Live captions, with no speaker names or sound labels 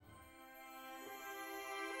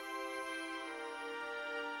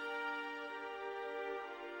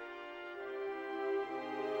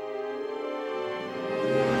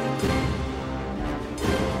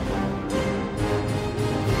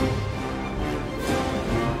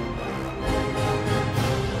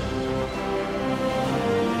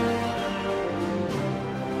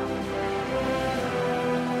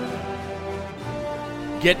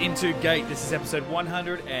Get Into Gate. This is episode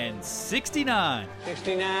 169.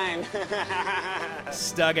 69.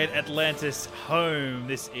 Stargate Atlantis home.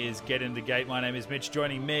 This is Get Into Gate. My name is Mitch.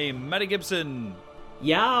 Joining me, Matty Gibson.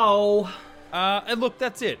 Yo! And look,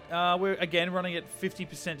 that's it. We're again running at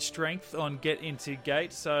 50% strength on Get Into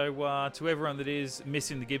Gate. So to everyone that is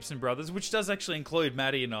missing the Gibson brothers, which does actually include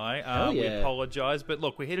Maddie and I, we apologise. But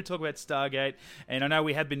look, we're here to talk about Stargate. And I know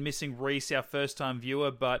we have been missing Reese, our first-time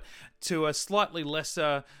viewer, but to a slightly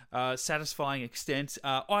lesser satisfying extent,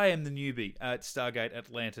 I am the newbie at Stargate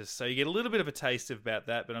Atlantis. So you get a little bit of a taste about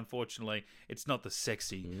that, but unfortunately, it's not the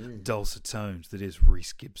sexy, dulcet tones that is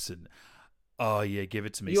Reese Gibson. Oh yeah, give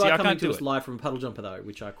it to me. You See, are I coming can't to do us it live from Puddle Jumper though,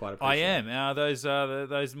 which I quite I appreciate. am.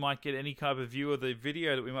 Those might get any type of view of the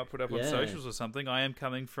video that we might put up on socials or something. I am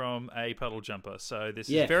coming from a puddle jumper, so this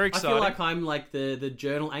is very exciting. I feel like I'm like the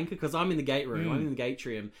journal anchor because I'm in the gate room. I'm in the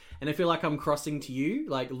gatetrium, and I feel like I'm crossing to you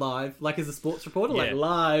like live, like as a sports reporter, like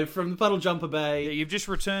live from the Puddle Jumper Bay. Yeah, you've just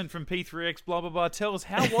returned from P3X. Blah blah blah. Tell us,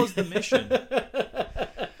 how was the mission?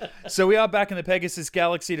 So we are back in the Pegasus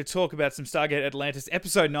Galaxy to talk about some Stargate Atlantis,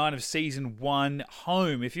 Episode 9 of Season 1,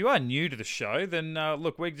 Home. If you are new to the show, then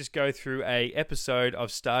look, we just go through a episode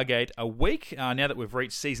of Stargate a week. Now that we've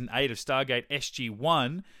reached Season 8 of Stargate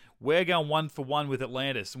SG-1, we're going 1 for 1 with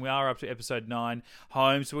Atlantis, and we are up to Episode 9,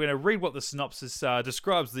 Home. So we're going to read what the synopsis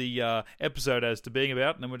describes the episode as to being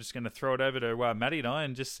about, and then we're just going to throw it over to Maddie and I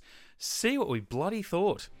and just see what we bloody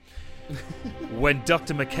thought. When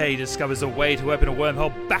Dr. McKay discovers a way to open a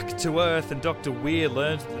wormhole back to Earth and Dr. Weir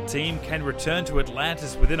learns that the team can return to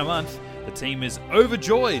Atlantis within a month, the team is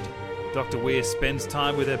overjoyed. Dr. Weir spends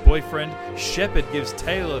time with her boyfriend, Shepard gives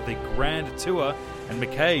Taylor the grand tour, and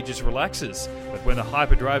McKay just relaxes. But when the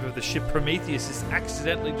hyperdrive of the ship Prometheus is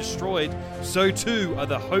accidentally destroyed, so too are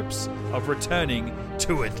the hopes of returning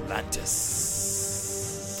to Atlantis.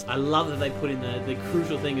 I love that they put in the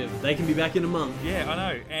crucial thing of they can be back in a month. Yeah, I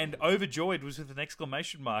know. And overjoyed was with an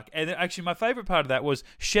exclamation mark. And actually, my favourite part of that was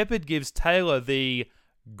Shepard gives Taylor the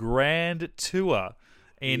grand tour.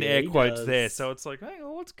 In air quotes there. So it's like, hey,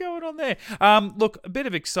 what's going on there? Look, a bit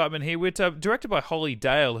of excitement here. We're directed by Holly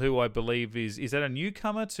Dale, who I believe is that a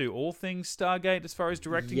newcomer to all things Stargate as far as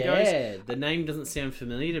directing goes? Yeah, the name doesn't sound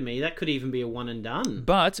familiar to me. That could even be a one and done.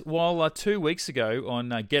 But while 2 weeks ago, on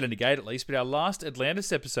Get Into Gate at least, but our last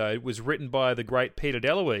Atlantis episode was written by the great Peter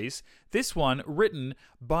DeLuise, this one written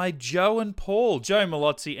by Joe and Paul, Joe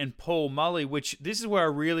Malozzi and Paul Mully, which this is where I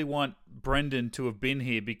really want Brendan to have been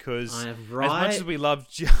here because as much as we love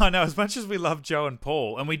Joe and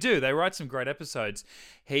Paul, and we do, they write some great episodes,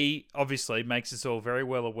 he obviously makes us all very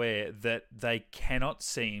well aware that they cannot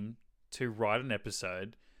seem to write an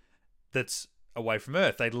episode that's away from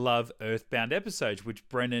Earth. They love Earthbound episodes, which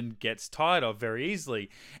Brendan gets tired of very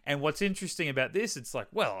easily. And what's interesting about this, it's like,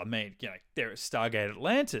 well, I mean, they're at Stargate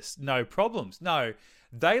Atlantis, no problems. No,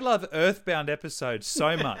 they love Earthbound episodes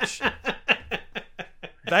so much.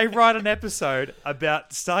 They write an episode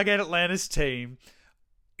about Stargate Atlantis team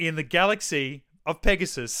in the galaxy of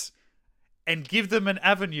Pegasus and give them an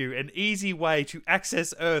avenue, an easy way to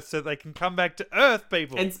access Earth so they can come back to Earth,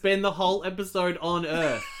 people. And spend the whole episode on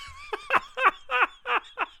Earth.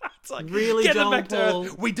 It's like, really, get John them back Paul?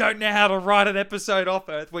 to Earth. We don't know how to write an episode off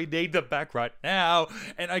Earth. We need them back right now.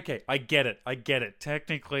 And okay, I get it.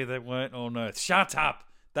 Technically, they weren't on Earth. Shut up.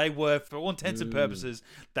 They were, for all intents and purposes,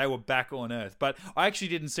 they were back on Earth. But I actually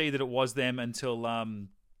didn't see that it was them until,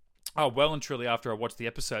 well and truly after I watched the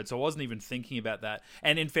episode. So I wasn't even thinking about that.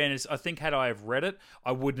 And in fairness, I think had I have read it,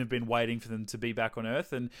 I wouldn't have been waiting for them to be back on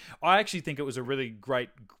Earth. And I actually think it was a really great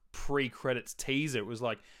pre-credits teaser. It was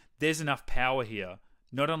like, there's enough power here.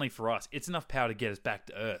 Not only for us, it's enough power to get us back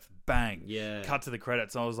to Earth. Bang. Yeah. Cut to the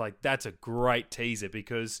credits. And I was like, that's a great teaser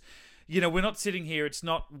because, we're not sitting here. It's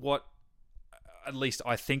not what, at least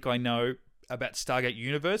I think I know about Stargate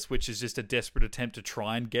Universe, which is just a desperate attempt to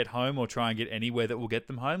try and get home or try and get anywhere that will get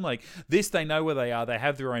them home. Like this, they know where they are. They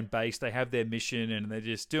have their own base. They have their mission and they're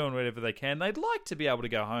just doing whatever they can. They'd like to be able to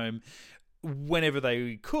go home whenever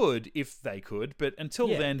they could, if they could. But until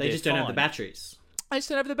then, they just don't have the batteries. They just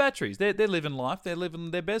don't have the batteries. They're living life. They're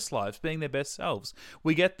living their best lives, being their best selves.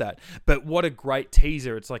 We get that. But what a great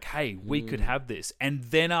teaser. It's like, hey, we could have this. And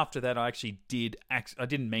then after that, I actually I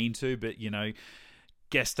didn't mean to, but,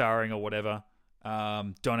 guest starring or whatever,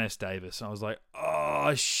 Don S. Davis. I was like,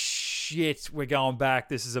 oh, shit, we're going back.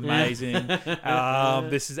 This is amazing.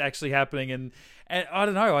 This is actually happening. And I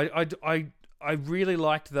don't know. I really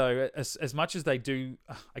liked, though, as much as they do,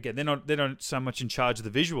 again, they're not so much in charge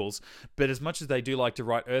of the visuals, but as much as they do like to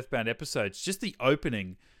write Earthbound episodes, just the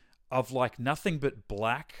opening of like nothing but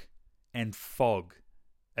black and fog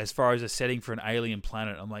as far as a setting for an alien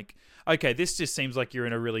planet. I'm like, okay, this just seems like you're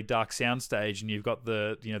in a really dark soundstage and you've got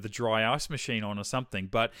the dry ice machine on or something.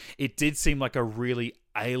 But it did seem like a really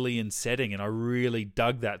alien setting, and I really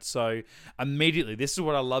dug that. So immediately, this is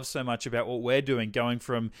what I love so much about what we're doing, going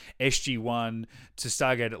from SG-1 to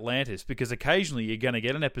Stargate Atlantis, because occasionally you're going to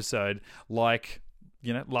get an episode like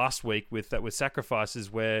last week with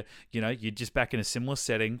Sacrifices, where you're just back in a similar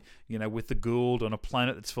setting, with the Goa'uld on a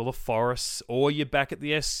planet that's full of forests, or you're back at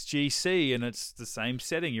the SGC and it's the same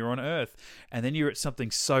setting, you're on Earth, and then you're at something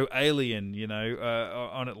so alien,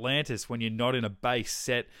 on Atlantis, when you're not in a base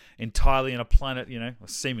set entirely on a planet,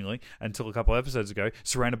 seemingly until a couple of episodes ago,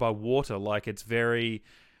 surrounded by water. Like, it's very,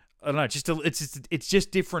 I don't know, it's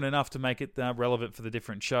just different enough to make it relevant for the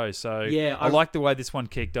different shows. So yeah, I like the way this one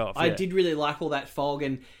kicked off. I did really like all that fog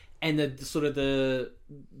and the sort of the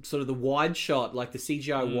wide shot, like the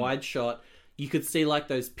CGI wide shot. You could see like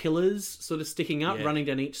those pillars sort of sticking up, running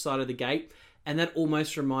down each side of the gate, and that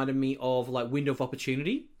almost reminded me of like Window of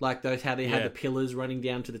Opportunity, like those how they had the pillars running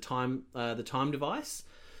down to the time device.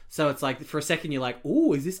 So it's like, for a second you're like,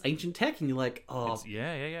 "Oh, is this ancient tech?" And you're like, "Oh,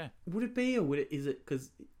 yeah. Would it be, or is it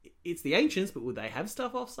because it's the ancients, but would they have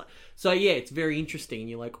stuff offsite?" So yeah, it's very interesting, and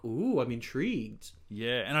you're like, "Ooh, I'm intrigued."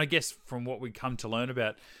 Yeah, and I guess from what we come to learn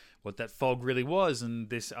about what that fog really was, and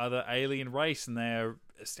this other alien race, and they're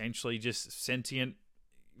essentially just sentient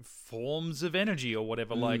forms of energy or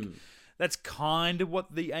whatever. Like, that's kind of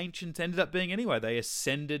what the ancients ended up being anyway. They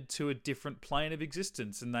ascended to a different plane of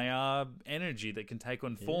existence, and they are energy that can take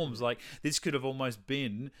on forms. Like, this could have almost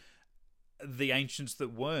been the ancients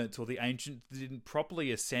that weren't, or the ancients that didn't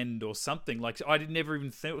properly ascend or something. Like, I never even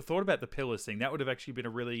thought about the pillars thing. That would have actually been a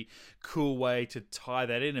really cool way to tie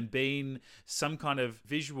that in and been some kind of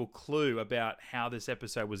visual clue about how this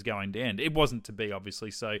episode was going to end. It wasn't to be, obviously,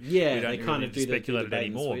 so we don't they kind of do speculate it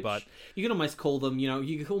anymore. But you can almost call them,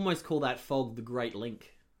 you can almost call that fog the Great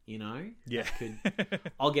Link. Yeah.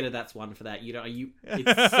 I'll get it. That's one for that.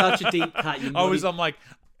 It's such a deep cut. I'm like,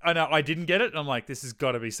 I know, I didn't get it. I'm like, this has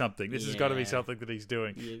got to be something. This has got to be something that he's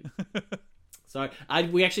doing. Yeah. So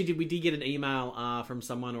we did get an email from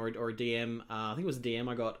someone or a DM. I think it was a DM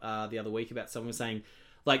I got the other week about someone saying,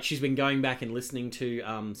 like, she's been going back and listening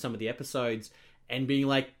to some of the episodes and being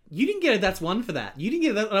like, "You didn't get it. That's one for that. You didn't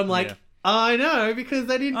get that." And I'm like, I know, because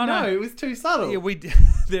they didn't know. It was too subtle. Yeah,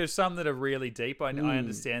 there's some that are really deep. I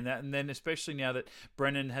understand that. And then especially now that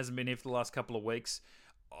Brennan hasn't been here for the last couple of weeks,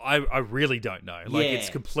 I really don't know. Like, it's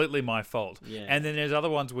completely my fault. Yeah. And then there's other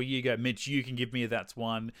ones where you go, "Mitch, you can give me that's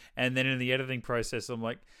one." And then in the editing process, I'm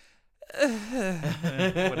like,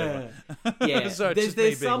 whatever. Yeah. So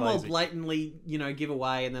there's some I'll blatantly, give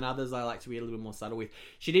away, and then others I like to be a little bit more subtle with.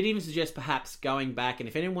 She did even suggest perhaps going back, and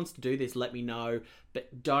if anyone wants to do this, let me know,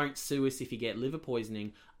 but don't sue us if you get liver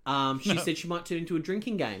poisoning. She said she might turn into a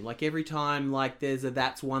drinking game. Like, every time, like, there's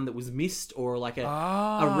that's one that was missed, or like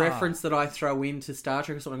a reference that I throw into Star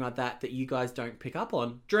Trek or something like that you guys don't pick up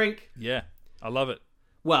on. Drink. Yeah, I love it.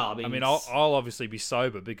 Well, I'll obviously be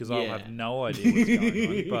sober because I'll have no idea what's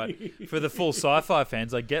going on. But for the full sci-fi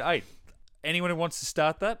fans, I get, hey, anyone who wants to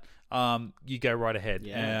start that, you go right ahead.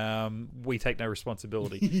 Yeah. We take no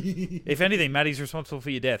responsibility. If anything, Maddie's responsible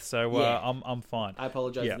for your death, so I'm fine. I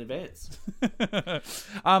apologize in advance.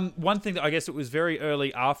 One thing that I guess it was very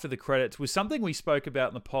early after the credits was something we spoke about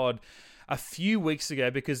in the pod a few weeks ago,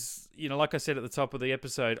 because, like I said at the top of the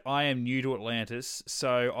episode, I am new to Atlantis,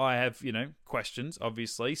 so I have, questions,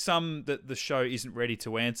 obviously. Some that the show isn't ready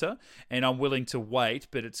to answer, and I'm willing to wait,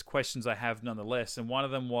 but it's questions I have nonetheless. And one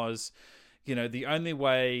of them was, the only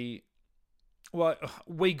way... Well,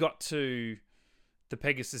 we got to the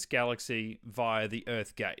Pegasus Galaxy via the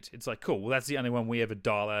Earth Gate. It's like, cool, well, that's the only one we ever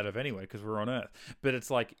dial out of anyway, because we're on Earth. But it's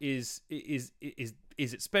like, is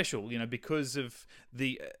it special, because of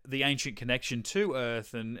the ancient connection to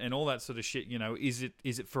Earth and all that sort of shit, is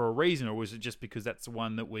it for a reason, or is it just because that's the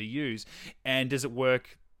one that we use? And does it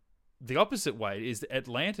work the opposite way? Is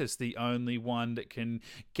Atlantis the only one that can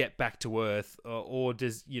get back to Earth, or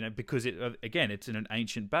does, because it's in an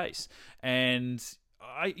ancient base? And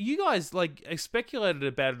you guys speculated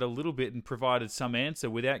about it a little bit and provided some answer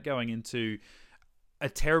without going into a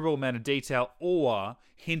terrible amount of detail or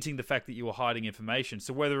hinting the fact that you were hiding information.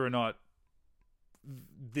 So whether or not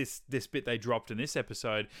this bit they dropped in this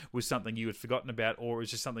episode was something you had forgotten about, or it was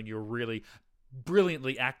just something you were really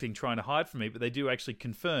brilliantly acting trying to hide from me, but they do actually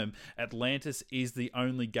confirm Atlantis is the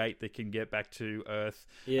only gate that can get back to Earth,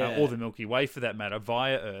 or the Milky Way for that matter,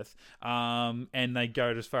 via Earth. And they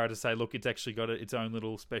go as far as to say, look, it's actually got its own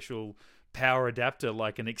little special power adapter,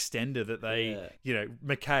 like an extender that they,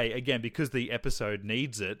 McKay, again, because the episode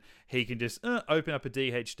needs it, he can just open up a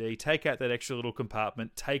DHD, take out that extra little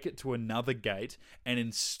compartment, take it to another gate and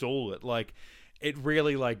install it. Like, it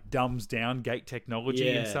really like dumbs down gate technology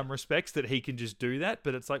in some respects that he can just do that.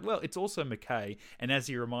 But it's like, well, it's also McKay. And as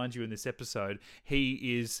he reminds you in this episode,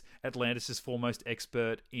 he is Atlantis' foremost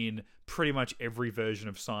expert in pretty much every version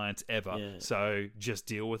of science ever. Yeah. So just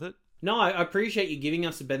deal with it. No, I appreciate you giving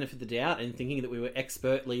us the benefit of the doubt and thinking that we were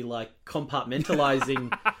expertly like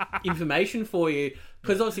compartmentalizing information for you.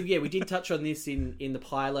 Because obviously, we did touch on this in the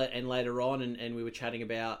pilot and later on, and we were chatting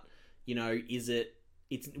about, is it?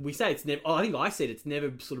 We say it's never. Oh, I think I said it's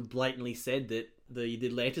never sort of blatantly said that the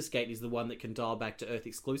Atlantis Gate is the one that can dial back to Earth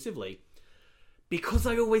exclusively. Because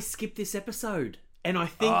I always skip this episode. And I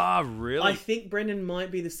think, really? I think Brendan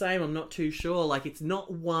might be the same. I'm not too sure. Like, it's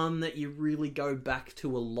not one that you really go back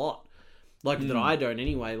to a lot. Like, that I don't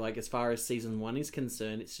anyway. Like, as far as season 1 is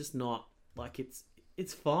concerned, it's just not, like,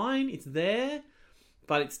 it's fine. It's there.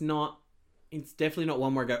 But it's definitely not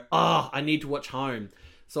one where I go, I need to watch Home.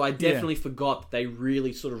 So I definitely forgot that they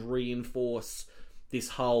really sort of reinforce this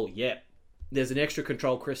whole, there's an extra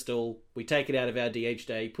control crystal. We take it out of our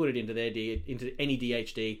DHD, put it into into any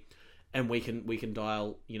DHD, and we can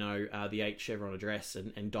dial, the 8 Chevron address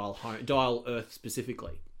and dial Earth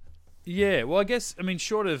specifically. Yeah, well, I guess,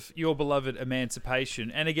 short of your beloved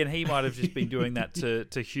Emancipation, and again, he might have just been doing that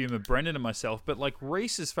to humour Brendan and myself, but like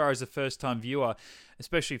Reese, as far as a first-time viewer,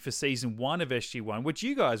 especially for season 1 of SG1, which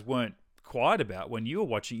you guys weren't quiet about when you were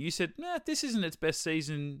watching, you said, this isn't its best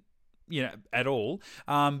season, at all.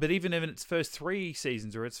 But even in its first 3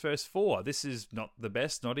 seasons or its first 4, this is not the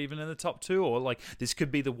best, not even in the top 2, or like this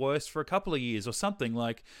could be the worst for a couple of years or something.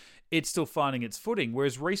 Like, it's still finding its footing.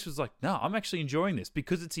 Whereas Reese was like, no, I'm actually enjoying this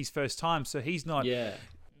because it's his first time. So he's not,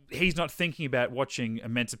 he's not thinking about watching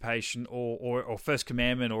Emancipation or First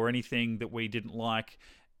Commandment or anything that we didn't like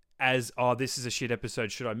as, this is a shit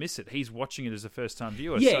episode, should I miss it? He's watching it as a first time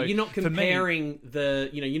viewer. Yeah, so you're not comparing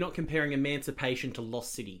you're not comparing Emancipation to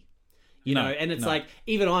Lost City. And it's like,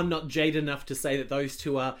 even I'm not jaded enough to say that those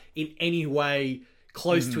two are in any way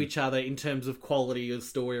close to each other in terms of quality of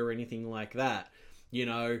story or anything like that.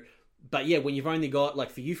 But yeah, when you've only got, like,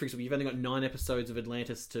 for you, for example, you've only got 9 episodes of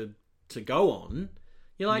Atlantis to go on,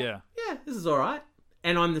 you're like, this is all right.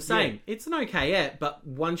 And I'm the same. Yeah. It's an okay ep, but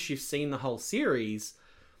once you've seen the whole series,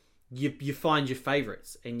 you find your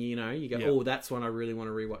favourites. And, you go, that's one I really want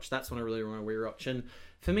to rewatch. That's one I really want to rewatch. And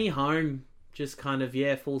for me, Home just kind of,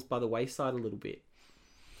 falls by the wayside a little bit.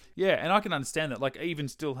 Yeah, and I can understand that. Like, even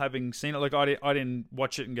still having seen it, like, I didn't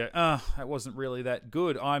watch it and go, it wasn't really that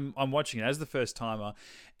good. I'm watching it as the first timer,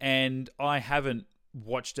 and I haven't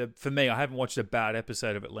watched I haven't watched a bad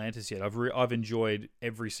episode of Atlantis yet. I've enjoyed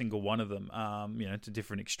every single one of them, to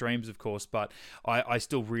different extremes, of course, but I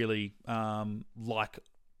still really like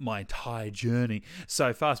my entire journey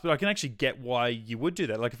so fast. But I can actually get why you would do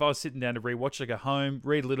that. Like, if I was sitting down to rewatch, I go home,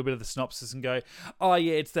 read a little bit of the synopsis and go,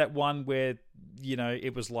 it's that one where,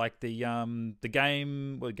 it was like the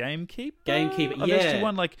Gamekeeper of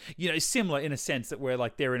SG1, like, similar in a sense that where,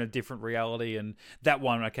 like, they're in a different reality, and that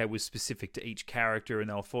one, was specific to each character, and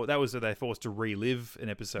they were forced to relive an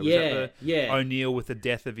episode. Was that O'Neill with the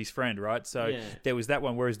death of his friend, right? So there was that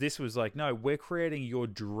one, whereas this was like, no, we're creating your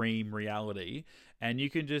dream reality, and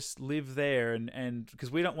you can just live there, and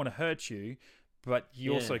because we don't want to hurt you, but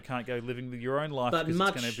you also can't go living your own life because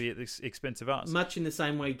it's going to be at the expense of us. Much in the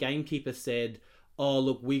same way Gamekeeper said, oh,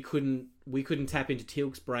 look, we couldn't tap into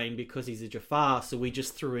Teal'c's brain because he's a Jafar, so we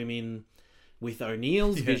just threw him in with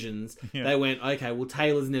O'Neill's visions. Yeah. They went, okay, well,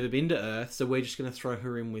 Taylor's never been to Earth, so we're just going to throw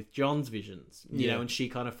her in with John's visions, and she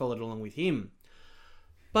kind of followed along with him.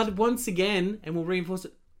 But once again, and we'll reinforce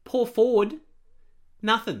it, poor Ford,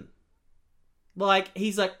 nothing. Like,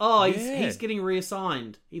 he's like, he's getting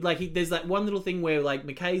reassigned. There's that one little thing where, like,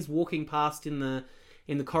 McKay's walking past in the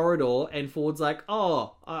corridor, and Ford's like,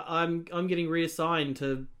 I'm getting reassigned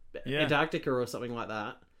to Antarctica or something like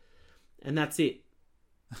that, and that's it.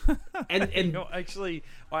 And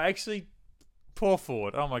I actually, poor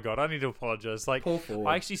Ford. Oh my god, I need to apologize. Like, poor Ford.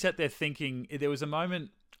 I actually sat there thinking there was a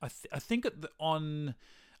moment. I think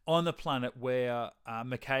on the planet where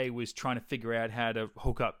McKay was trying to figure out how to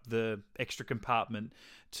hook up the extra compartment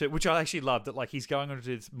to, which I actually loved, that, like, he's going on to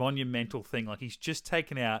this monumental thing. Like, he's just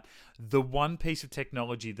taken out the one piece of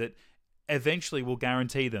technology that eventually will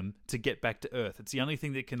guarantee them to get back to Earth. It's the only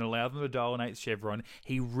thing that can allow them to dial an 8th Chevron.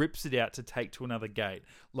 He rips it out to take to another gate.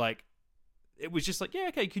 Like, it was just like, yeah,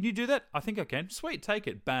 okay, can you do that? I think I can. Sweet, take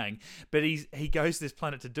it, bang. But he goes to this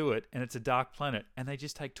planet to do it, and it's a dark planet, and they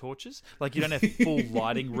just take torches. Like, you don't have full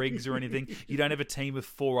lighting rigs or anything. You don't have a team of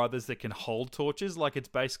 4 others that can hold torches. Like, it's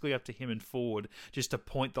basically up to him and Ford just to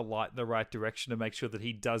point the light in the right direction to make sure that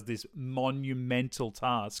he does this monumental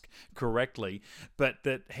task correctly. But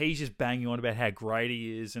that he's just banging on about how great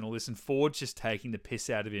he is and all this, and Ford's just taking the piss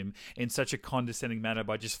out of him in such a condescending manner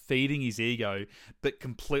by just feeding his ego, but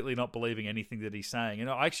completely not believing anything that he's saying. And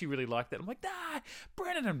I actually really like that. I'm like, nah,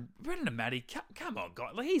 Brennan and Maddie, come on,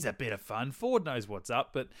 guys. Like, he's a bit of fun. Ford knows what's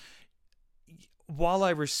up. But while I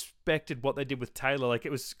respected what they did with Taylor, like,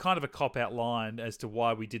 it was kind of a cop-out line as to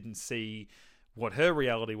why we didn't see what her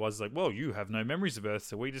reality was. Like, well, you have no memories of Earth,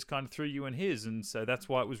 so we just kind of threw you in his. And so that's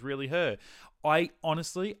why it was really her. I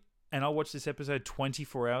honestly... And I watched this episode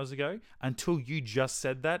 24 hours ago. Until you just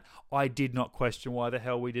said that, I did not question why the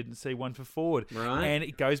hell we didn't see one for Ford. Right. And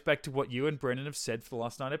it goes back to what you and Brennan have said for the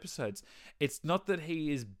last 9 episodes. It's not that he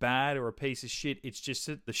is bad or a piece of shit. It's just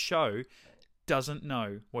that the show doesn't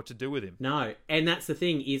know what to do with him. No, and that's the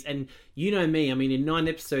thing is, and you know me, I mean, in 9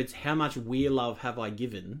 episodes, how much Weir love have I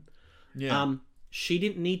given? Yeah. She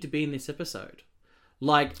didn't need to be in this episode.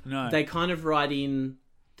 Like, No. They kind of write in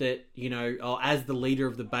that, you know, as the leader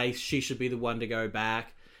of the base, she should be the one to go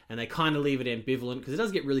back. And they kind of leave it ambivalent because it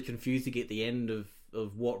does get really confusing at the end of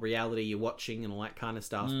what reality you're watching and all that kind of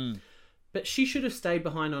stuff. But she should have stayed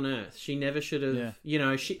behind on Earth. She never should have, you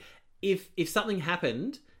know, if something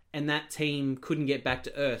happened and that team couldn't get back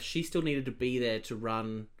to Earth, she still needed to be there to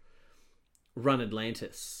run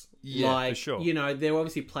Atlantis. Yeah, like, for sure. You know, they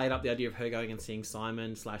obviously played up the idea of her going and seeing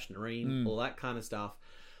Simon/Noreen, all that kind of stuff.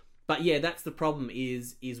 But yeah, that's the problem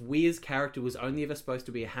is Weir's character was only ever supposed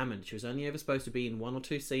to be a Hammond. She was only ever supposed to be in 1 or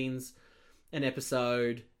 2 scenes an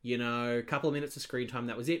episode, you know, a couple of minutes of screen time,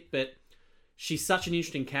 that was it. But she's such an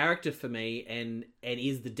interesting character for me and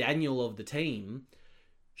is the Daniel of the team.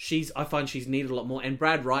 I find she's needed a lot more. And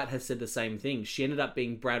Brad Wright has said the same thing. She ended up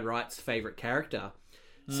being Brad Wright's favourite character.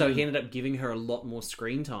 So he ended up giving her a lot more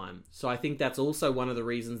screen time. So I think that's also one of the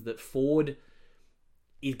reasons that Ford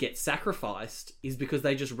gets sacrificed, is because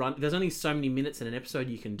they just run. There's only so many minutes in an episode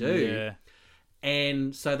you can do. Yeah.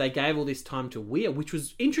 And so they gave all this time to Weir, which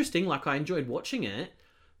was interesting. Like, I enjoyed watching it.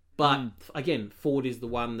 But again, Ford is the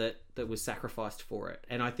one that was sacrificed for it.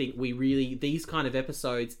 And I think these kind of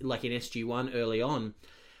episodes, like in SG-1 early on,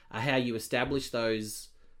 are how you establish those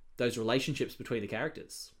relationships between the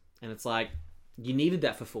characters. And it's like, you needed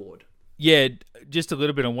that for Ford. Yeah, just a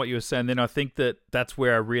little bit on what you were saying. Then I think that's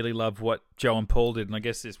where I really love what Joe and Paul did. And I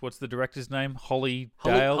guess what's the director's name? Holly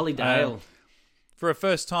Dale. Holly Dale. For a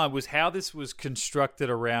first time, was how this was constructed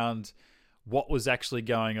around what was actually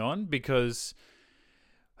going on. Because,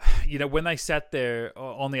 you know, when they sat there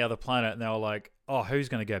on the other planet and they were like, oh, who's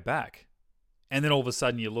going to go back? And then all of a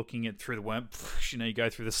sudden you're looking at through the worm, you know, you go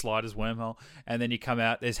through the sliders wormhole, and then you come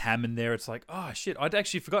out, there's Hammond there. It's like, oh shit, I'd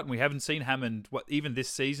actually forgotten we haven't seen Hammond even this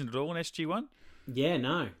season at all in SG-1. Yeah,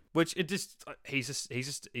 no. Which it just he's a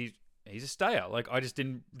stayer. Like, I just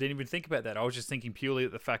didn't even think about that. I was just thinking purely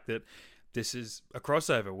at the fact that this is a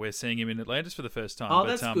crossover. We're seeing him in Atlantis for the first time. Oh,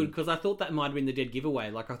 that's good, because I thought that might have been the dead giveaway.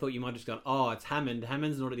 Like, I thought you might have just gone, oh, it's Hammond.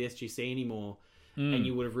 Hammond's not at the SGC anymore. And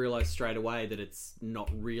you would have realised straight away that it's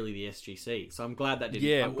not really the SGC. So I'm glad that didn't.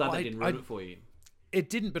 Yeah, I'm glad that didn't ruin it for you. It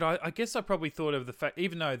didn't, but I guess I probably thought of the fact,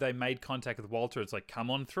 even though they made contact with Walter, it's like,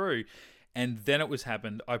 come on through. And then it was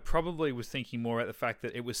happened. I probably was thinking more at the fact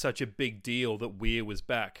that it was such a big deal that Weir was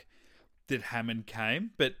back that Hammond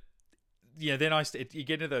came. But yeah, then you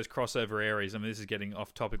get into those crossover areas. I mean, this is getting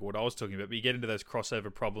off topic of what I was talking about, but you get into those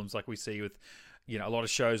crossover problems like we see with, you know, a lot of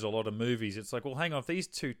shows, a lot of movies. It's like, well, hang on, if these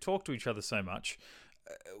two talk to each other so much,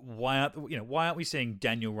 why aren't we seeing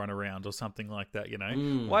Daniel run around or something like that? You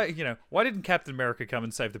know, why didn't Captain America come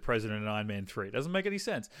and save the president in Iron Man 3? It doesn't make any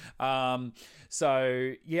sense.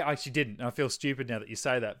 So yeah, I actually didn't. I feel stupid now that you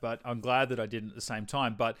say that, but I'm glad that I didn't at the same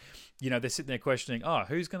time. But you know, they're sitting there questioning, oh,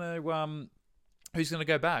 who's gonna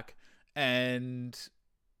go back? And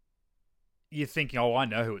you're thinking, oh, I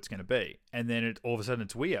know who it's going to be. And then all of a sudden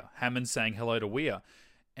it's Weir. Hammond saying hello to Weir.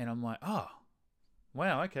 And I'm like, oh,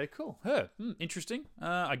 wow, okay, cool. Interesting.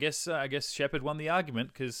 I guess Shepard won the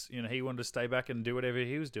argument because, you know, he wanted to stay back and do whatever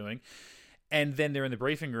he was doing. And then they're in the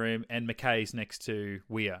briefing room and McKay's next to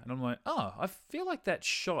Weir. And I'm like, oh, I feel like that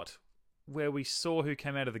shot where we saw who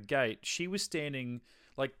came out of the gate, she was standing,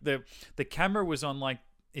 like the camera was on, like,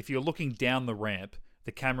 if you're looking down the ramp,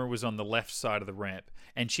 the camera was on the left side of the ramp,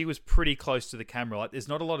 and she was pretty close to the camera. Like, there's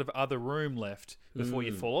not a lot of other room left before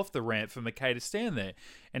you fall off the ramp for McKay to stand there,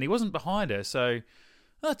 and he wasn't behind her. So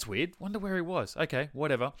Oh, that's weird. Wonder where he was. Okay,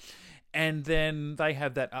 whatever. And then they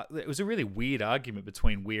have that. It was a really weird argument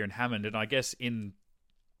between Weir and Hammond, and I guess in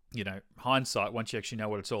hindsight, once you actually know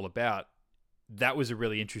what it's all about, that was a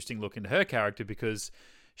really interesting look into her character because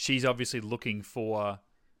she's obviously looking for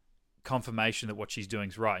confirmation that what she's doing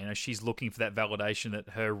is right. She's looking for that validation that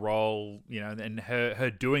her role, and her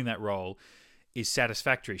doing that role is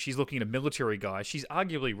satisfactory. She's looking at a military guy. She's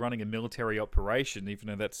arguably running a military operation, even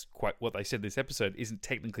though that's quite what they said in this episode isn't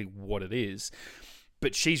technically what it is.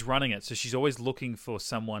 But she's running it, so she's always looking for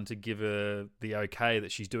someone to give her the okay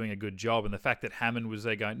that she's doing a good job. And the fact that Hammond was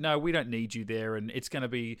there going, no, we don't need you there, and it's going to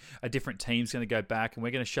be a different team's going to go back, and we're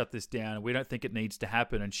going to shut this down, and we don't think it needs to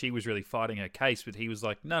happen. And she was really fighting her case, but he was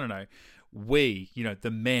like, no. We, the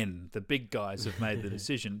men, the big guys have made the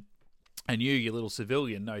decision. And you little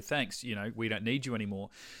civilian, no thanks. We don't need you anymore.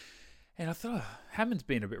 And I thought, Hammond's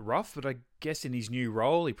been a bit rough, but I guess in his new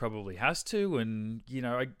role, he probably has to. And,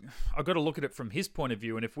 I got to look at it from his point of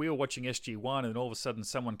view. And if we were watching SG-1 and all of a sudden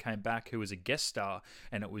someone came back who was a guest star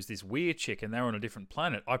and it was this weird chick and they were on a different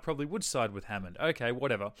planet, I probably would side with Hammond. Okay,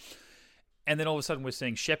 whatever. And then all of a sudden we're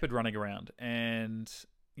seeing Shepard running around and,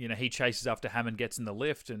 he chases after Hammond, gets in the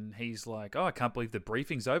lift, and he's like, oh, I can't believe the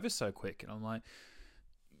briefing's over so quick. And I'm like,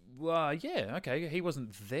 well, yeah, okay, he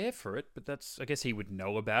wasn't there for it, but I guess he would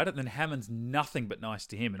know about it. And then Hammond's nothing but nice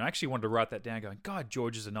to him. And I actually wanted to write that down going, God,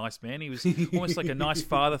 George is a nice man. He was almost like a nice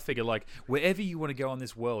father figure, like wherever you want to go on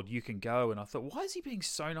this world, you can go. And I thought, why is he being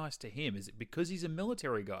so nice to him? Is it because he's a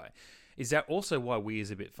military guy? Is that also why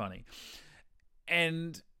Weir's a bit funny?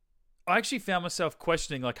 And I actually found myself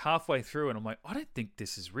questioning like halfway through, and I'm like, I don't think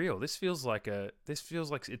this is real. This feels like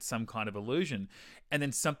it's some kind of illusion. And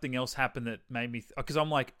then something else happened that made me, because I'm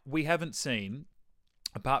like, we haven't seen,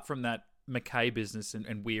 apart from that McKay business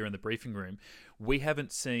and Weir in the briefing room, we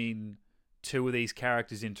haven't seen two of these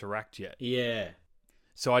characters interact yet. Yeah.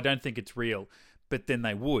 So I don't think it's real. But then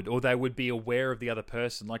they would be aware of the other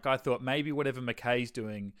person. Like I thought maybe whatever McKay's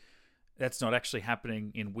doing, that's not actually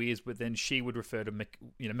happening in Weir's, but then she would refer to,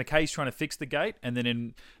 McKay's trying to fix the gate, and then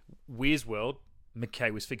in Weir's world,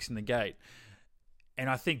 McKay was fixing the gate.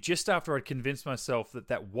 And I think just after I'd convinced myself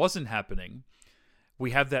that wasn't happening,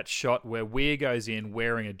 we have that shot where Weir goes in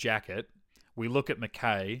wearing a jacket. We look at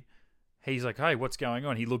McKay. He's like, hey, what's going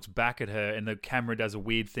on? He looks back at her, and the camera does a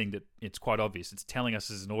weird thing that it's quite obvious. It's telling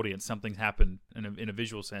us as an audience something's happened in a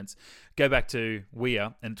visual sense. Go back to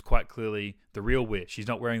Weir, and it's quite clearly the real Weir. She's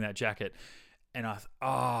not wearing that jacket. And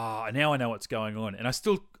now I know what's going on. And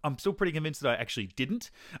I'm still pretty convinced that I actually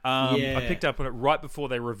didn't. I picked up on it right before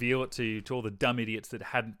they reveal it to all the dumb idiots that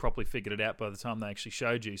hadn't properly figured it out by the time they actually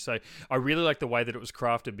showed you. So I really like the way that it was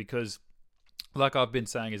crafted because, like I've been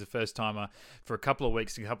saying as a first-timer for a couple of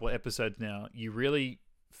weeks, a couple of episodes now, you really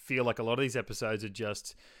feel like a lot of these episodes are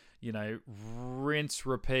just, rinse,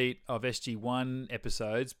 repeat of SG-1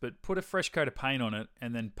 episodes, but put a fresh coat of paint on it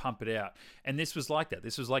and then pump it out. And this was like that.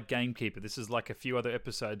 This was like Gamekeeper. This is like a few other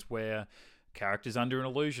episodes where characters under an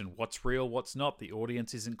illusion. What's real, what's not. The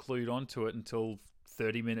audience isn't clued onto it until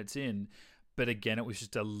 30 minutes in. But again, it was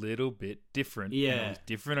just a little bit different. Yeah. And it was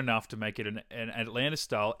different enough to make it an Atlantis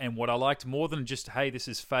style. And what I liked more than just, hey, this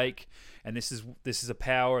is fake and this is a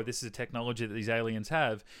power, this is a technology that these aliens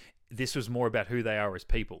have, this was more about who they are as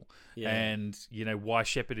people. Yeah. And, why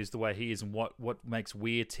Shepard is the way he is and what makes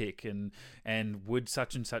Weir tick and would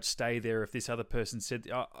such and such stay there if this other person said...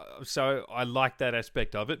 so I like that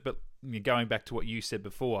aspect of it. But going back to what you said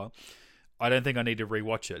before, I don't think I need to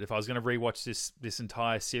rewatch it. If I was going to rewatch this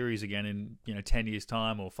entire series again in 10 years'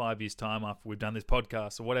 time or 5 years' time after we've done this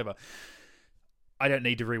podcast or whatever, I don't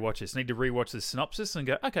need to rewatch this. I need to rewatch the synopsis and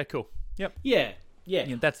go, okay, cool. Yep. Yeah.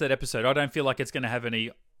 That's that episode. I don't feel like it's going to have any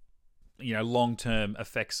long-term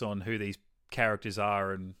effects on who these characters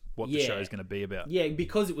are and what the show is going to be about. Yeah,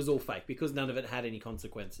 because it was all fake, because none of it had any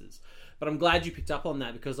consequences. But I'm glad you picked up on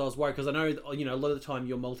that because I was worried, because I know, a lot of the time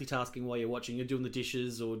you're multitasking while you're watching, you're doing the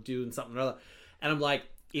dishes or doing something or other. And I'm like...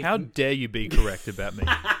 How dare you be correct about me?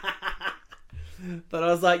 But I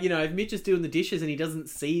was like, if Mitch is doing the dishes and he doesn't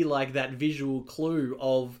see like that visual clue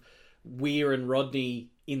of Weir and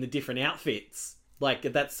Rodney in the different outfits, like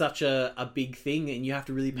that's such a big thing, and you have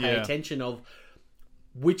to really pay attention of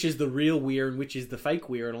which is the real Weir and which is the fake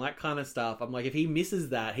Weir and all that kind of stuff. I'm like, if he misses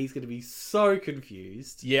that, he's going to be so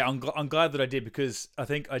confused. Yeah, I'm glad that I did, because I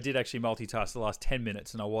think I did actually multitask the last 10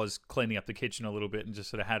 minutes, and I was cleaning up the kitchen a little bit and just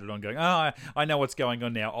sort of had it on going, I know what's going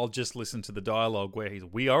on now. I'll just listen to the dialogue where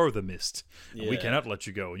we are the mist. And we cannot let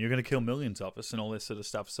you go, and you're going to kill millions of us and all this sort of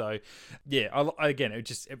stuff. So, yeah, again, it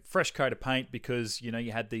just a fresh coat of paint, because,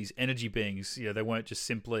 you had these energy beings. They weren't just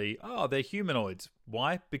simply, they're humanoids.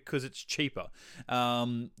 Why? Because it's cheaper.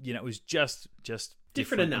 It was just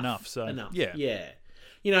different enough. So yeah.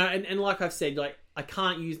 You know, and like I've said, like I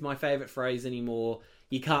can't use my favourite phrase anymore.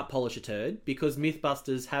 You can't polish a turd, because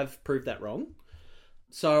Mythbusters have proved that wrong.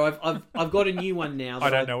 So I've got a new one now. I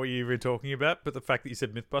don't know what you were talking about, but the fact that you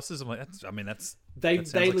said Mythbusters, I'm like,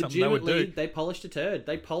 they legitimately they polished a turd.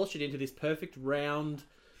 They polished it into this perfect round,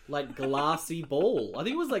 like glassy ball. I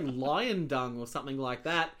think it was like lion dung or something like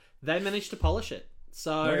that. They managed to polish it,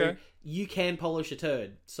 so you can polish a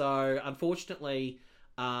turd. So unfortunately,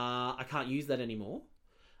 I can't use that anymore.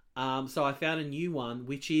 So I found a new one,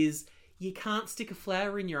 which is you can't stick a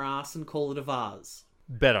flower in your ass and call it a vase.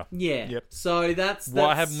 Better. Yeah. Yep. So that's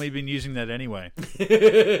why haven't we been using that anyway?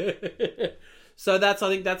 So I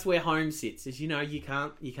think that's where home sits. Is, you know, you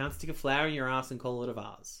can't stick a flower in your ass and call it a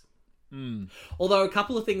vase. Although a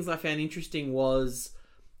couple of things I found interesting was,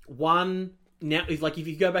 one, now like if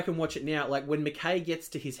you go back and watch it now, like when McKay gets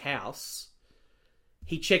to his house,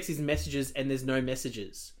 he checks his messages and there's no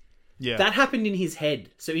messages. Yeah. That happened in his head.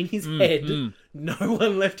 So in his head, no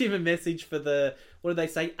one left him a message for the, what do they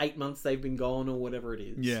say, 8 months they've been gone or whatever it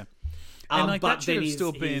is. Yeah. And like, but that should then have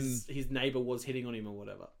still been... his neighbour was hitting on him or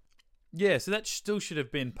whatever. Yeah, so that still should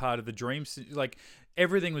have been part of the dream. Like,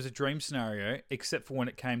 everything was a dream scenario, except for when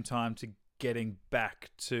it came time to getting back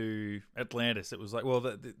to Atlantis. It was like, well,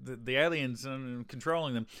 the aliens and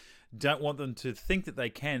controlling them don't want them to think that they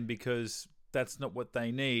can, because that's not what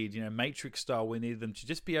they need. You know, Matrix style, we need them to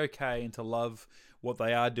just be okay and to love what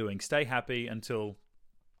they are doing. Stay happy until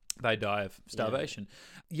they die of starvation.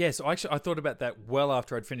 Yeah, so actually I thought about that well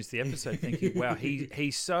after I'd finished the episode, thinking, wow,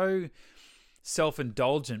 he's so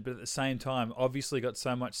self-indulgent, but at the same time obviously got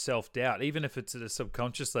so much self-doubt, even if it's at a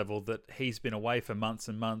subconscious level, that he's been away for months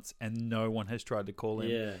and months and no one has tried to call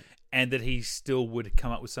him. And that he still would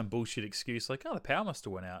come up with some bullshit excuse like, oh, the power must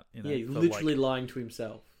have went out. You know, literally lying to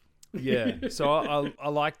himself. Yeah, so I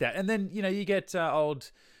like that. And then, you know, you get old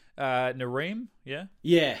Nareem, yeah?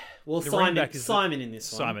 Yeah, well, Simon in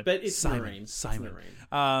this one, but it's Nareem.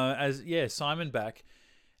 Simon. Simon back.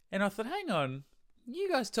 And I thought, hang on, you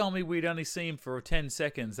guys told me we'd only see him for 10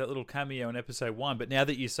 seconds, that little cameo in episode 1, but now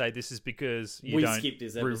that you say this is because we don't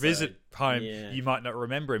revisit home, you might not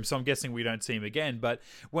remember him, so I'm guessing we don't see him again. But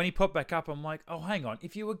when he popped back up, I'm like, oh, hang on,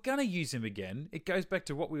 if you were going to use him again, it goes back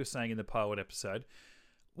to what we were saying in the pilot episode.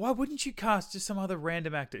 Why wouldn't you cast just some other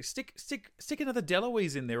random actor? Stick another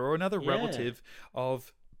Deloise in there, or another relative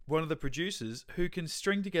of one of the producers who can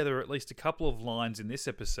string together at least a couple of lines in this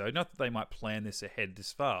episode. Not that they might plan this ahead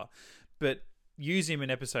this far, but use him in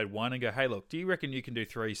episode 1 and go, hey, look, do you reckon you can do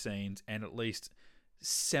 3 scenes and at least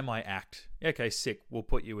semi-act? Okay, sick, we'll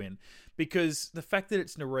put you in. Because the fact that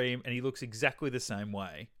it's Nareem and he looks exactly the same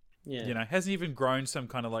way, you know, hasn't even grown some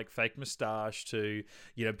kind of like fake moustache to,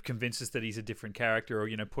 you know, convince us that he's a different character, or,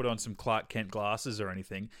 you know, put on some Clark Kent glasses or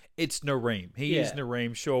anything. It's Nareem. He is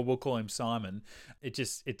Nareem. Sure, we'll call him Simon.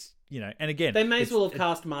 It's, you know, and again, they may as well have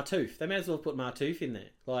cast Martouf. They may as well have put Martouf in there.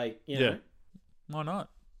 Like, you know. Why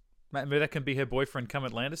not? Maybe that can be her boyfriend come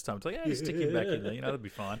Atlantis time. It's like, yeah, stick him back in there. You know, that'd be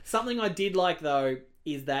fine. Something I did like, though,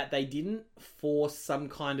 is that they didn't force some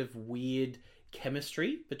kind of weird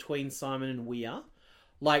chemistry between Simon and Weir.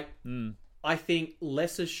 Like, I think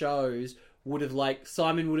lesser shows would have, like,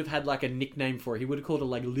 Simon would have had, like, a nickname for her. He would have called her,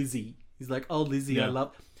 like, Lizzie. He's like, oh, Lizzie, I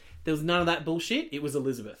love... There was none of that bullshit. It was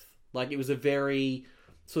Elizabeth. Like, it was a very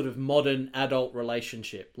sort of modern adult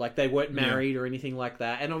relationship. Like, they weren't married or anything like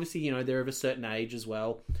that. And obviously, you know, they're of a certain age as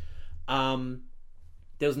well.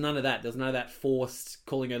 There was none of that. There was none of that forced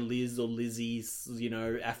calling her Liz or Lizzie's, you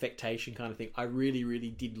know, affectation kind of thing. I really,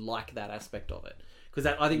 really did like that aspect of it. Because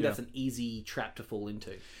I think that's an easy trap to fall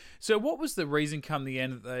into. So what was the reason come the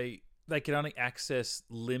end that they could only access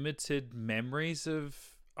limited memories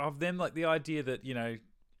of them? Like the idea that, you know,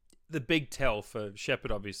 the big tell for Shepard,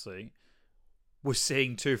 obviously, was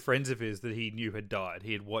seeing 2 friends of his that he knew had died.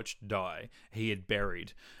 He had watched die. He had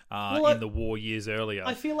buried in the war years earlier.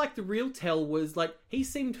 I feel like the real tell was, like, he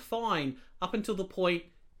seemed fine up until the point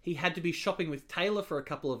he had to be shopping with Taylor for a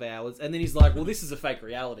couple of hours. And then he's like, well, this is a fake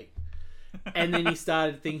reality. And then he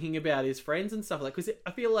started thinking about his friends and stuff like that. Because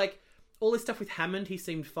I feel like all this stuff with Hammond, he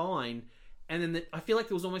seemed fine. And then I feel like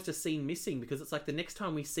there was almost a scene missing, because it's like the next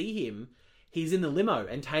time we see him, he's in the limo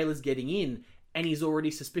and Taylor's getting in and he's already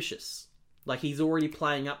suspicious. Like, he's already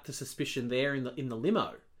playing up the suspicion there in the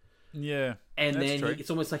limo. Yeah. And then it's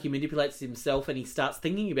almost like he manipulates himself and he starts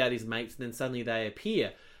thinking about his mates, and then suddenly they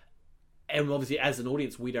appear. And obviously, as an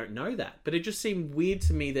audience, we don't know that. But it just seemed weird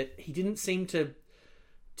to me that he didn't seem to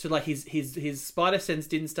like, his spider sense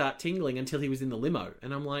didn't start tingling until he was in the limo.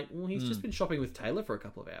 And I'm like, well, he's just been shopping with Taylor for a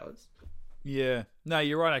couple of hours. Yeah. No,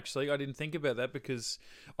 you're right, actually. I didn't think about that, because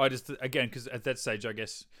I just, again, because at that stage, I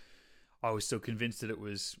guess, I was still convinced that it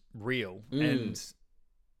was real. And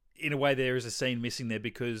in a way, there is a scene missing there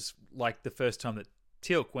because, like, the first time that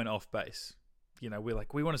Teal'c went off base, we're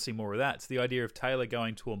like, we want to see more of that. It's the idea of Taylor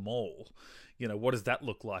going to a mall. What does that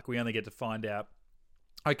look like? We only get to find out,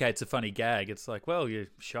 okay, it's a funny gag. It's like, well, you're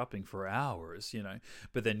shopping for hours,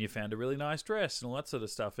 but then you found a really nice dress and all that sort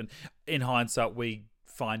of stuff. And in hindsight, we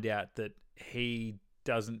find out that he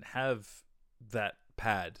doesn't have that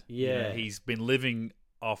pad. Yeah. He's been living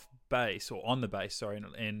off base, or on the base, sorry,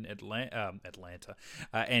 in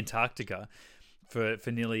Antarctica for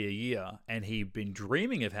nearly a year, and he'd been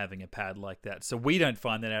dreaming of having a pad like that. So we don't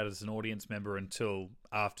find that out as an audience member until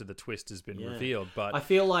after the twist has been revealed. But I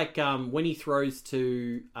feel like when he throws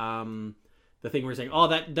to the thing where he's saying, "Oh,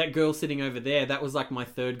 that girl sitting over there, that was like my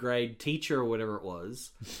third grade teacher or whatever it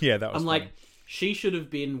was." Yeah, that was. I'm funny. like, she should have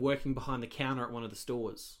been working behind the counter at one of the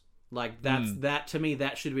stores. Like that to me,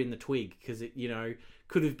 that should have been the twig, because it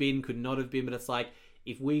could have been, could not have been, but it's like,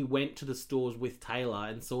 if we went to the stores with Taylor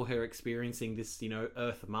and saw her experiencing this,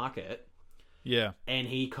 Earth market, yeah, and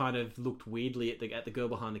he kind of looked weirdly at the girl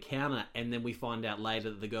behind the counter, and then we find out later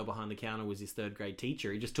that the girl behind the counter was his third grade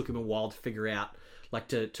teacher. It just took him a while to figure out, like,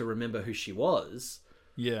 to remember who she was.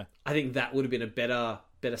 Yeah, I think that would have been a better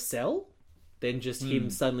sell than just him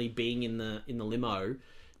suddenly being in the limo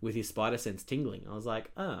with his spider sense tingling. I was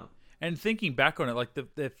like, oh. And thinking back on it, like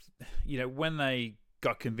when they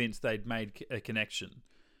got convinced they'd made a connection,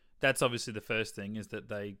 that's obviously the first thing, is that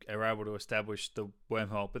they are able to establish the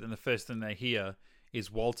wormhole. But then the first thing they hear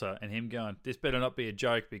is Walter and him going, "This better not be a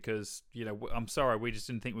joke, because I'm sorry, we just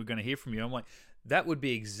didn't think we were going to hear from you." I'm like, that would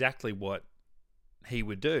be exactly what he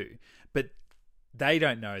would do, but they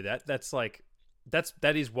don't know that.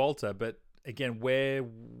 That is Walter, but again, we're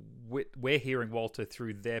hearing Walter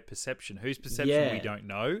through their perception. Whose perception we don't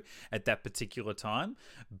know at that particular time,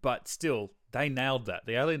 but still, they nailed that.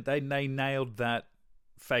 They nailed that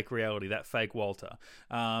fake reality, that fake Walter.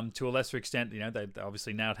 To a lesser extent, they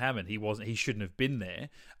obviously nailed Hammond. He shouldn't have been there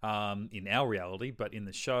in our reality, but in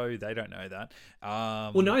the show, they don't know that.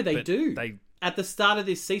 Well, no, they do. At the start of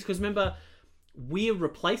this season, because remember, Weir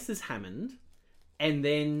replaces Hammond. And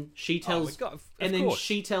then she tells,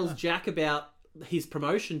 she tells Jack about his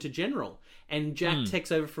promotion to general, and Jack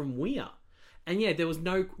takes over from Weir. And yeah, there was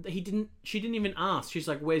she didn't even ask. She's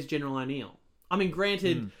like, "Where's General O'Neill?" I mean,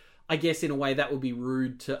 granted, I guess in a way that would be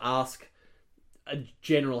rude to ask a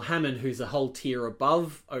General Hammond, who's a whole tier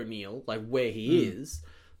above O'Neill, like where he is.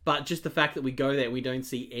 But just the fact that we go there and we don't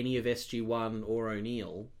see any of SG-1 or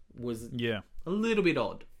O'Neill was a little bit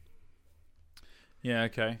odd. Yeah,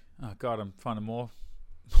 okay. Oh, God, I'm finding more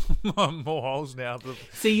holes now.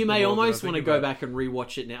 See, you may almost want to go back and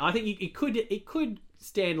rewatch it now. I think it could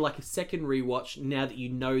stand like a second rewatch now that you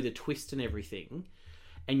know the twist and everything,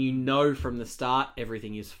 and from the start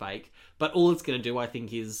everything is fake. But all it's going to do, I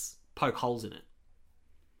think, is poke holes in it.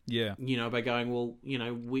 Yeah. By going, well,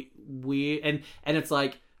 we and it's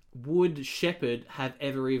like, would Shepard have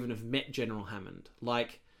ever even have met General Hammond?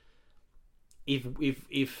 Like,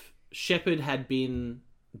 if Shepard had been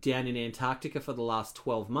down in Antarctica for the last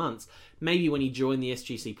 12 months, maybe when he joined the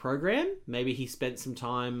SGC program, maybe he spent some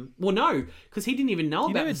time... Well, no, because he didn't even know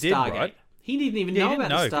about the Stargate. Right? He didn't even know about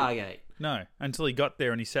the Stargate. No, until he got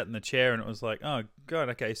there and he sat in the chair and it was like, oh, God,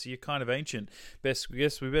 okay, so you're kind of ancient. Guess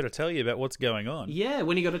we better tell you about what's going on. Yeah,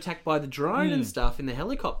 when he got attacked by the drone and stuff in the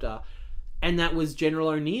helicopter, and that was General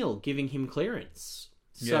O'Neill giving him clearance.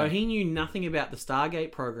 So he knew nothing about the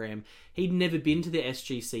Stargate program. He'd never been to the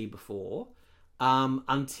SGC before,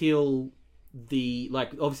 until the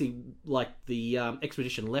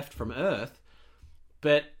expedition left from Earth.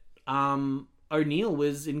 But O'Neill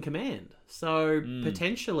was in command, so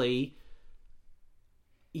potentially,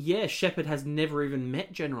 Shepard has never even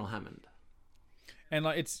met General Hammond. And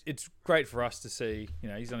it's great for us to see.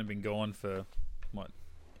 He's only been gone for what?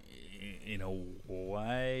 In a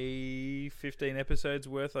way, 15 episodes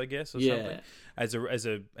worth, I guess, or something, as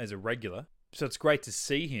a regular. So it's great to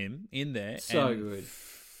see him in there. So and good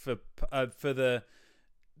for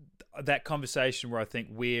that conversation where I think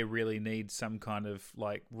Weir really needs some kind of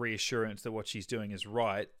like reassurance that what she's doing is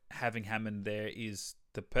right. Having Hammond there is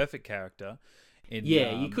the perfect character.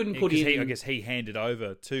 You couldn't put him. I guess he handed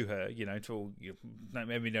over to her.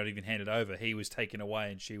 Maybe not even handed over. He was taken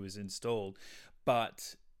away and she was installed,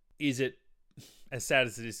 but. Is it, as sad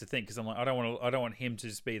as it is to think, because I'm like, I don't want him to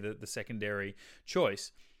just be the secondary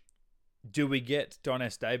choice. Do we get Don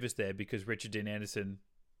S. Davis there because Richard Dean Anderson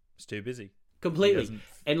is too busy? Completely.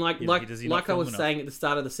 And like I was saying at the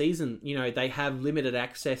start of the season, they have limited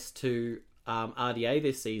access to RDA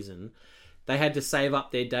this season. They had to save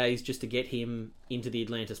up their days just to get him into the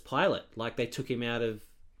Atlantis pilot. Like, they took him out of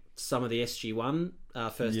some of the SG-1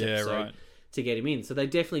 first episode right. to get him in. So they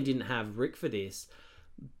definitely didn't have Rick for this.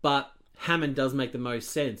 But Hammond does make the most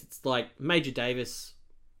sense. It's like Major Davis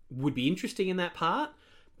would be interesting in that part,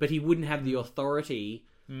 but he wouldn't have the authority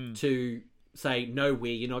to say, no,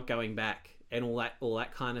 you're not going back, and all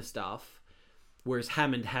that kind of stuff. Whereas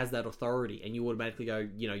Hammond has that authority, and you automatically go,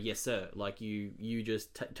 yes, sir. Like, you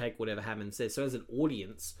just take whatever Hammond says. So as an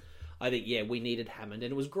audience, I think, we needed Hammond.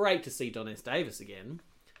 And it was great to see Don S. Davis again.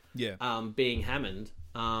 Yeah. Being Hammond.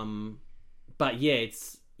 But yeah,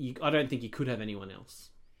 I don't think you could have anyone else.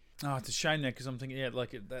 Oh, it's a shame there, because I'm thinking,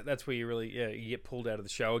 that's where you really, you get pulled out of the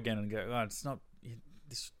show again and go, it's not...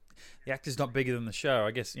 The actor's not bigger than the show.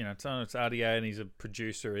 I guess, it's RDA and he's a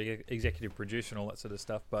producer, executive producer and all that sort of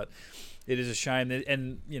stuff. But it is a shame.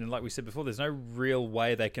 And, like we said before, there's no real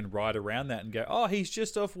way they can ride around that and go, he's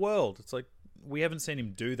just off world. It's like, we haven't seen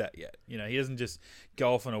him do that yet. He doesn't just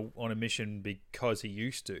go off on a mission because he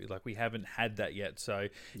used to. Like, we haven't had that yet. So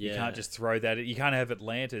you can't just throw that. You can't have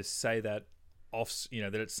Atlantis say that off,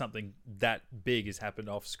 that it's something that big has happened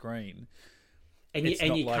off screen. And you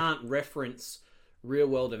can't reference real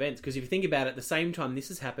world events, because if you think about it, at the same time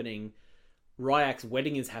this is happening, Ryak's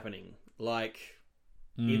wedding is happening, like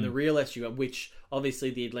in the real SU, which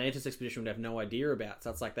obviously the Atlantis expedition would have no idea about.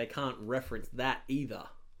 So it's like they can't reference that either.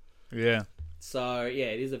 Yeah. So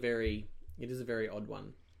it is a very odd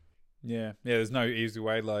one. Yeah. There's no easy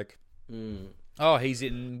way. Like, he's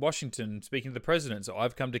in Washington speaking to the president, so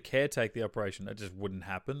I've come to caretake the operation. That just wouldn't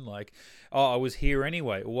happen. Like, I was here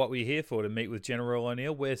anyway. What were you here for? To meet with General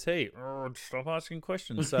O'Neill? Where's he? Stop asking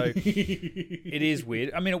questions. So it is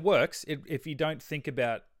weird. I mean, it works if you don't think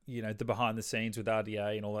about, the behind the scenes with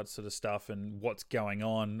RDA and all that sort of stuff and what's going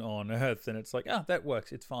on Earth. And it's like, that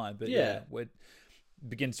works. It's fine. But it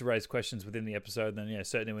begins to raise questions within the episode. And then,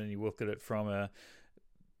 certainly when you look at it from a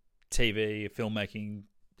TV, filmmaking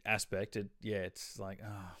aspect, it's like,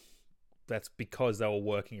 that's because they were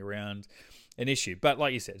working around an issue. But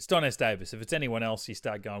like you said, it's Don S. Davis. If it's anyone else, you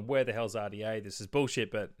start going, where the hell's RDA? This is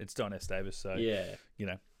bullshit. But it's Don S. Davis, so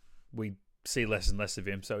we see less and less of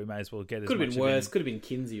him, so we may as well get could have been worse. Could have been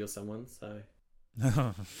Kinsey or someone. So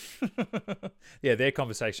their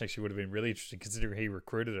conversation actually would have been really interesting, considering he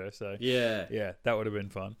recruited her. So that would have been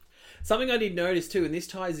fun. Something I did notice too, and this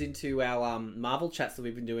ties into our Marvel chats that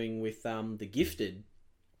we've been doing with the Gifted.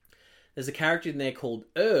 There's a character in there called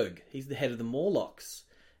Erg. He's the head of the Morlocks.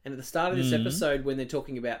 And at the start of this episode, when they're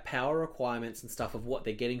talking about power requirements and stuff of what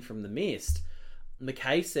they're getting from the Mist,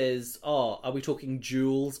 McKay says, are we talking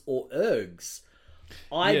joules or ergs?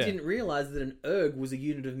 I didn't realise that an erg was a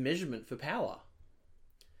unit of measurement for power.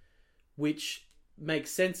 Which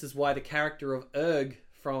makes sense as why the character of Erg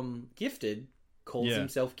from Gifted calls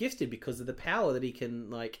himself Gifted, because of the power that he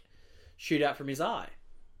can, shoot out from his eye.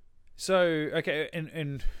 So, okay,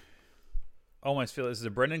 and I almost feel this is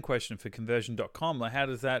a Brendan question for conversion.com. Like, how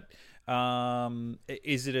does that...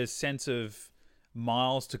 is it a sense of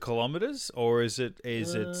miles to kilometers, or is it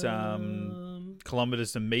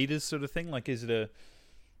kilometers to meters sort of thing? Like, is it a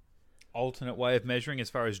alternate way of measuring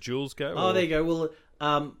as far as joules go? Oh, there you go. Well,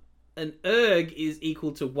 an erg is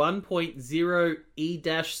equal to 1.0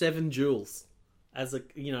 E-7 joules. As a,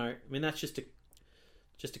 that's just a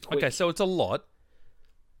quick... Okay, so it's a lot.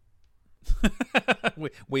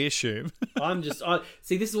 we assume.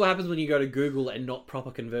 See, this is what happens when you go to Google and not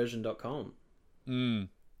properconversion.com.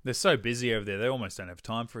 They're so busy over there, they almost don't have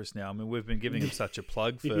time for us now. I mean, we've been giving them such a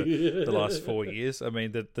plug for the last 4 years. I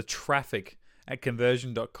mean, the traffic at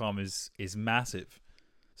conversion.com is massive.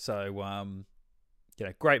 So,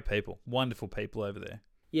 great people, wonderful people over there.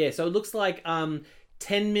 Yeah, so it looks like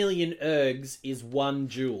 10 million ergs is 1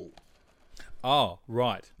 joule. Oh,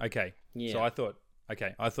 right. Okay. Yeah. So I thought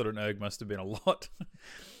an erg must have been a lot.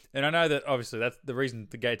 And I know that obviously that's the reason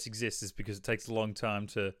the gates exist, is because it takes a long time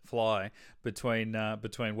to fly between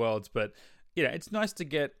worlds. But it's nice to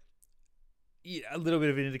get a little bit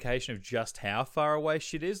of an indication of just how far away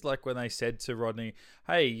shit is. Like when they said to Rodney,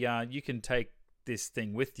 "Hey, you can take this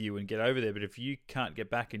thing with you and get over there, but if you can't get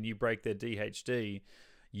back and you break their DHD,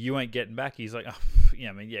 you ain't getting back." He's like,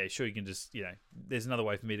 sure, you can just, there's another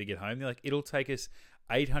way for me to get home. They're like, it'll take us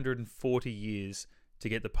 840 years to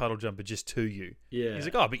get the puddle jumper just to you. Yeah.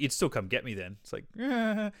 He's like, but you'd still come get me then. It's like,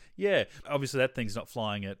 yeah. Obviously, that thing's not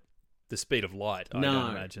flying at the speed of light. I don't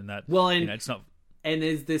imagine that. Well, and it's not. And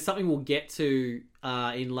there's something we'll get to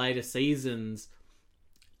in later seasons,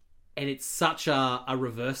 and it's such a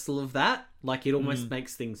reversal of that. Like, it almost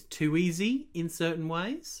makes things too easy in certain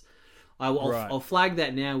ways. I'll flag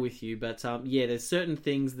that now with you, but there's certain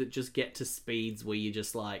things that just get to speeds where you're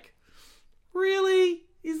just like, really?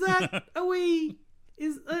 Is that?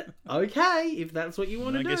 is okay if that's what you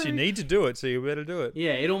want to do. I guess you need to do it, so you better do it.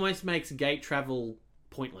 Yeah, it almost makes gate travel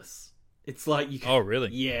pointless. It's like you can... Oh, really?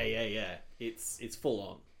 Yeah. It's full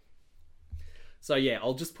on. So yeah,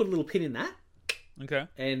 I'll just put a little pin in that. Okay.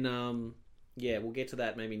 And yeah, we'll get to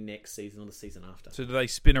that maybe next season or the season after. So do they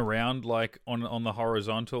spin around like on the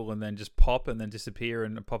horizontal and then just pop and then disappear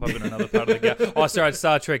and pop up in another part of the game? Oh, sorry, it's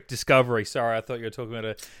Star Trek Discovery. Sorry, I thought you were talking about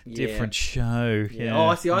a different show. Yeah. Oh,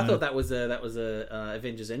 I see. I thought that was a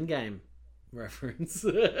Avengers Endgame reference.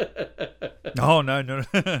 Oh no.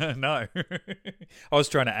 No. I was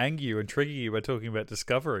trying to anger you and trigger you by talking about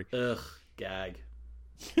Discovery. Ugh, gag.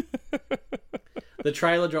 The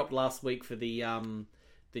trailer dropped last week for the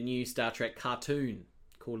new Star Trek cartoon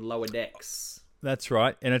called Lower Decks. That's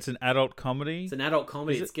right, and it's an adult comedy. It's an adult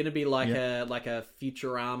comedy. It's going to be like a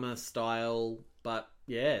Futurama style, but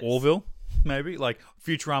yeah, Orville, maybe like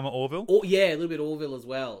Futurama Orville. Yeah, a little bit Orville as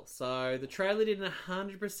well. So the trailer didn't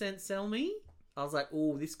 100% sell me. I was like,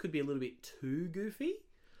 oh, this could be a little bit too goofy.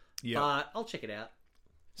 Yeah, but I'll check it out.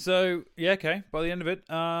 So, yeah, okay. By the end of it,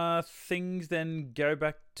 things then go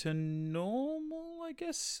back to normal, I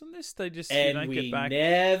guess, on this. They just get back.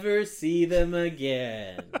 Never see them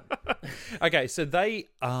again. Okay, so they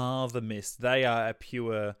are the mist. They are a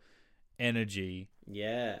pure energy.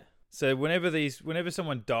 Yeah. So whenever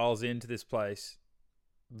someone dials into this place,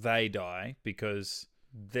 they die because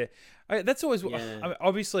that's always... I mean,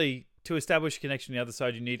 obviously... To establish a connection on the other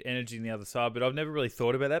side, you need energy on the other side, but I've never really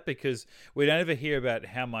thought about that because we don't ever hear about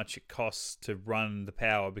how much it costs to run the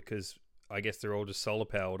power because I guess they're all just solar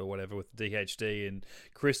powered or whatever with DHD and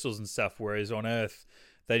crystals and stuff, whereas on Earth,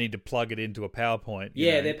 they need to plug it into a power point.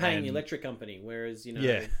 They're paying the electric company, whereas,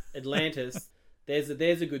 Atlantis... There's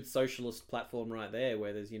a good socialist platform right there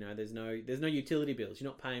where there's no utility bills. You're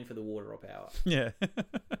not paying for the water or power. Yeah.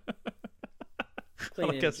 I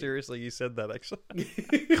like how seriously you said that, actually.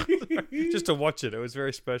 Just to watch it. It was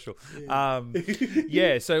very special.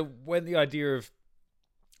 So when the idea of,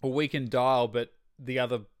 well, we can dial, but the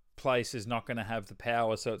other place is not going to have the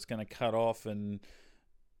power, so it's going to cut off. And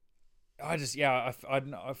I just, I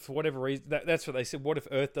for whatever reason, that's what they said. What if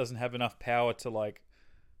Earth doesn't have enough power to, like,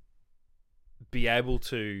 be able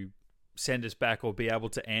to send us back or be able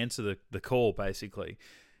to answer the call, basically?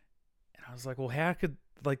 And I was like, well, how could...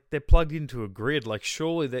 Like, they're plugged into a grid. Like,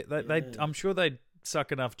 surely they I'm sure they'd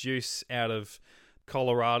suck enough juice out of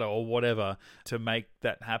Colorado or whatever to make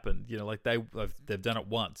that happen. Like they've done it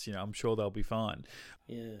once. I'm sure they'll be fine.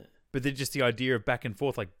 Yeah. But they're just the idea of back and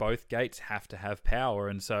forth. Like, both gates have to have power,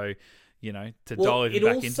 and so dive back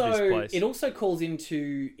into this place. It also calls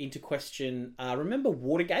into question. Remember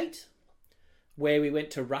Watergate, where we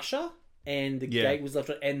went to Russia and the gate was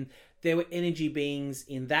left and. There were energy beings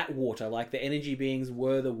in that water. Like, the energy beings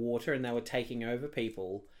were the water and they were taking over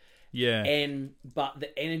people. Yeah. But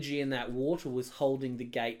the energy in that water was holding the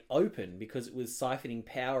gate open because it was siphoning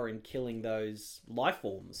power and killing those life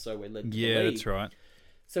forms. So we're led to believe. Yeah, that's right.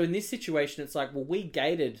 So in this situation, it's like, well, we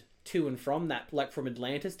gated to and from that, like from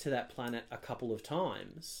Atlantis to that planet a couple of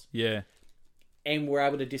times. Yeah. And we're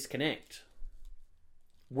able to disconnect.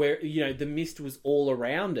 Where, the mist was all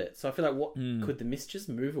around it. So I feel like, could the mist just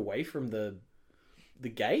move away from the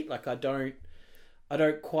gate? Like, I don't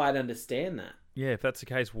quite understand that. Yeah, if that's the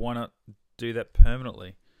case, why not do that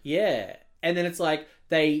permanently? Yeah. And then it's like,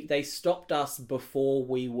 they stopped us before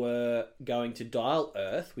we were going to dial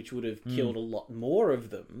Earth, which would have killed a lot more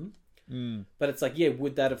of them. But it's like,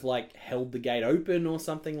 would that have, like, held the gate open or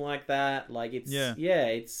something like that? Like, it's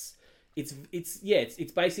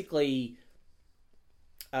basically...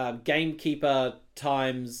 Gamekeeper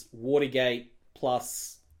times Watergate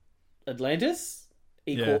plus Atlantis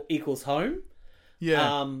equals home.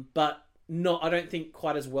 Yeah. But I don't think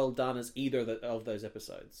quite as well done as either of those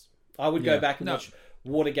episodes. I would go back and watch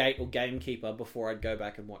Watergate or Gamekeeper before I'd go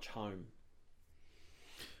back and watch Home.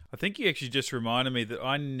 I think you actually just reminded me that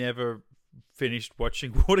I never finished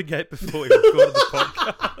watching Watergate before we recorded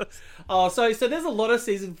the podcast. So there's a lot of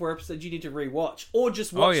season 4 episodes you need to rewatch, or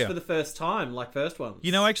just watch for the first time, like first ones.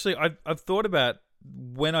 Actually, I've thought about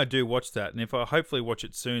when I do watch that, and if I hopefully watch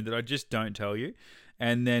it soon, that I just don't tell you,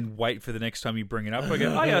 and then wait for the next time you bring it up. I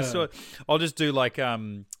go, I saw it. I'll just do like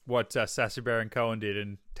what Sacha Baron Cohen did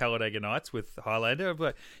in Talladega Nights with Highlander.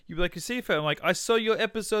 You'd be like, you see if I'm like, I saw your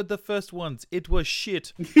episode the first ones. It was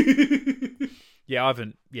shit. Yeah, I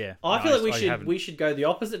haven't. Yeah, I feel like we should go the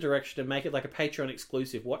opposite direction and make it like a Patreon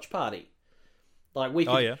exclusive watch party. Like we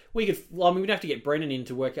could, we'd have to get Brennan in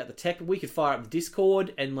to work out the tech, but we could fire up the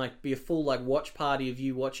Discord and like be a full like watch party of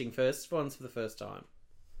you watching first ones for the first time.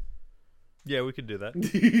 Yeah, we could do that.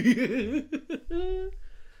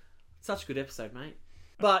 Such a good episode, mate.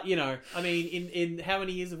 But, I mean, in how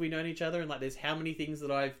many years have we known each other? And, there's how many things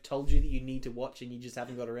that I've told you that you need to watch and you just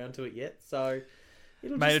haven't got around to it yet. So,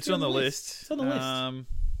 mate, it's on the list. It's on the list.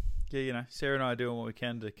 Yeah, Sarah and I are doing what we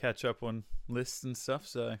can to catch up on lists and stuff.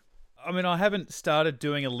 So, I mean, I haven't started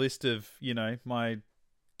doing a list of, my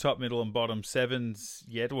top, middle, and bottom sevens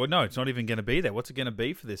yet. Well, no, it's not even going to be there. What's it going to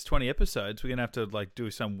be for this? 20 episodes? We're going to have to, do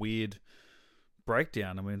some weird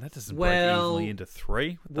breakdown. I mean, that doesn't break easily into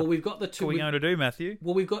 3. We've got the two. What are we going to do, Matthew?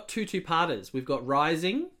 Well, we've got two-parters. We've got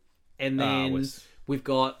Rising, and then we've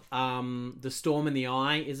got The Storm in the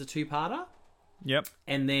Eye is a two-parter. Yep.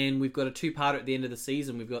 And then we've got a two-parter at the end of the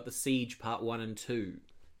season. We've got The Siege Part 1 and 2.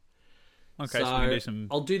 Okay, so we can do some.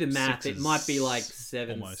 I'll do the math. Sixes, it might be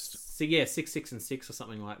 7. almost. So yeah, 6, 6, and 6 or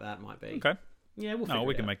something like that might be. Okay. Yeah,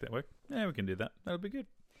 we can make that work. Yeah, we can do that. That'll be good.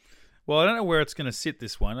 Well, I don't know where it's going to sit,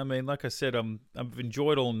 this one. I mean, like I said, I've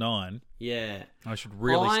enjoyed all 9. Yeah. I should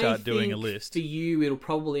really start doing a list. For you, it'll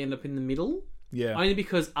probably end up in the middle. Yeah. Only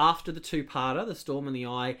because after the two-parter, The Storm in the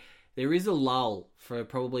Eye, there is a lull for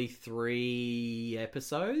probably 3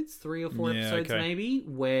 episodes, 3 or 4 episodes maybe,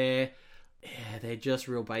 where they're just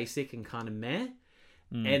real basic and kind of meh.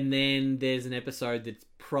 And then there's an episode that's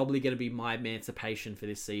probably going to be my emancipation for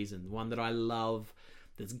this season, one that I love,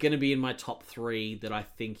 that's going to be in my top 3 that I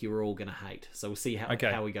think you're all going to hate. So we'll see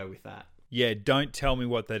how we go with that. Yeah, don't tell me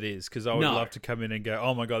what that is, because I would love to come in and go,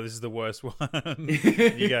 oh my God, this is the worst one.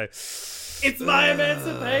 You go, it's my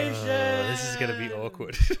emancipation! This is going to be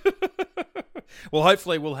awkward. Well,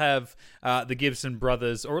 hopefully we'll have the Gibson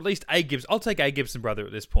brothers, or at least a Gibson. I'll take a Gibson brother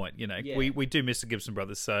at this point. We do miss the Gibson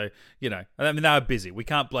brothers, so, I mean, they're busy. We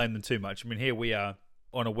can't blame them too much. I mean, here we are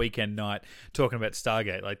on a weekend night talking about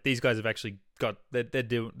Stargate. Like, these guys have actually got they're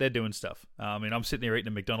doing stuff. I mean, I'm sitting here eating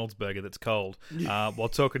a McDonald's burger that's cold while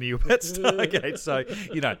talking to you about Stargate. So,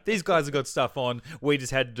 these guys have got stuff on. We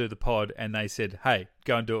just had to do the pod, and they said, "Hey,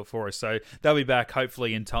 go and do it for us." So they'll be back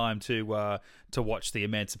hopefully in time to watch the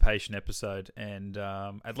Emancipation episode, and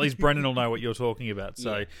at least Brendan will know what you're talking about.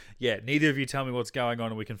 So neither of you tell me what's going on,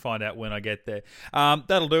 and we can find out when I get there.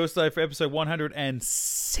 That'll do us though for episode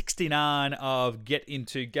 169 of Get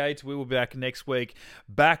Into Gate. We will be back next week,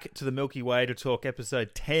 back to the Milky Way to talk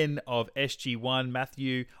episode 10 of SG1.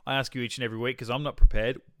 Matthew, I ask you each and every week because I'm not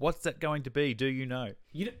prepared. What's that going to be? Do you know?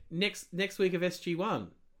 Next week of SG1.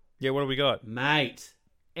 Yeah, what do we got? Mate,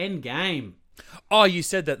 Endgame. Oh, you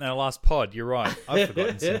said that in our last pod. You're right. I've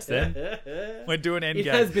forgotten since then. We're doing Endgame. It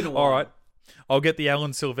has been a while. All right. I'll get the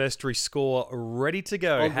Alan Silvestri score ready to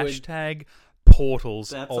go. Onward. Hashtag Portals,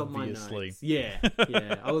 That's obviously. On my notes. Yeah.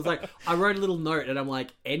 I was like, I wrote a little note and I'm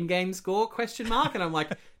like, Endgame score, ? And I'm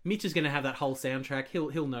like, Mitch is going to have that whole soundtrack.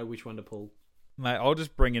 He'll know which one to pull. Mate, I'll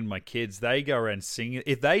just bring in my kids. They go around singing.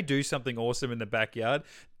 If they do something awesome in the backyard,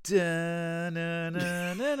 and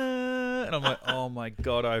I'm like, oh my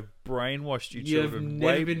God, I've brainwashed you children. You've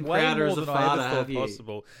never been prouder as a father, have you?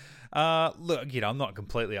 Possible. Look, I'm not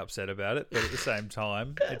completely upset about it, but at the same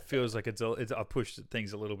time, it feels like I pushed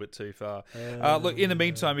things a little bit too far. Look, in the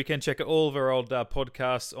meantime, you can check out all of our old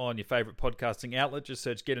podcasts on your favourite podcasting outlet. Just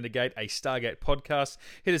search Get Into Gate, a Stargate podcast.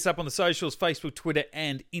 Hit us up on the socials, Facebook, Twitter,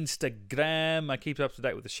 and Instagram. Keep up to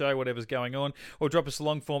date with the show, whatever's going on. Or drop us a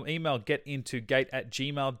long form email,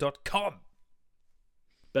 getintogate@gmail.com.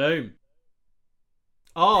 Boom.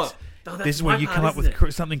 Oh, this is where you come up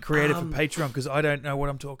with something creative for Patreon, because I don't know what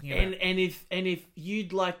I'm talking about. And if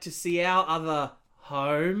you'd like to see our other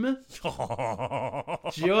home,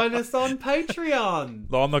 join us on Patreon.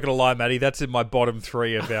 No, I'm not going to lie, Matty. That's in my bottom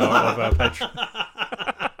 3 of our Patreon.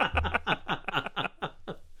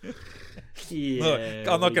 Look,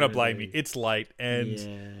 I'm not going to blame you. It's late,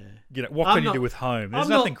 and what can you do with home? There's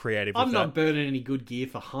nothing creative with I'm that. not burning any good gear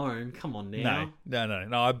for home. Come on now.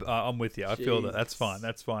 No. I'm with you. I feel that. That's fine.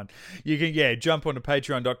 You can, jump onto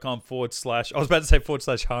patreon.com/ I was about to say /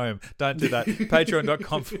 home. Don't do that.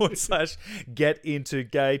 patreon.com/ Get Into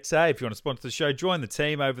Gate. Hey, if you want to sponsor the show, join the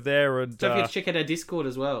team over there. And don't forget to check out our Discord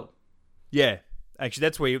as well. Yeah.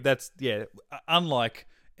 Actually, unlike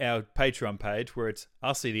our Patreon page, where it's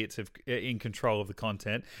us idiots in control of the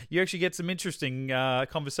content, you actually get some interesting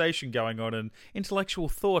conversation going on and intellectual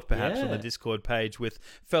thought, perhaps, on the Discord page with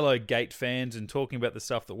fellow Gate fans and talking about the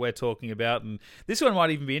stuff that we're talking about. And this one might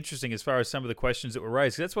even be interesting as far as some of the questions that were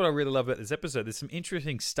raised. That's what I really love about this episode. There's some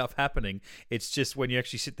interesting stuff happening. It's just when you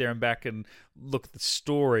actually sit there and back and look at the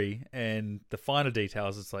story and the finer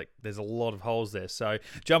details, it's like there's a lot of holes there. So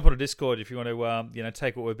jump on a Discord if you want to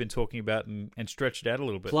take what we've been talking about and stretch it out a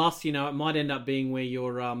little bit. Plus, it might end up being where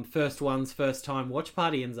your first time watch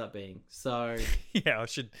party ends up being. So yeah,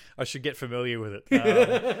 I should get familiar with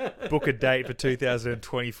it. Book a date for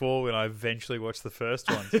 2024 when I eventually watch the first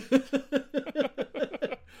one.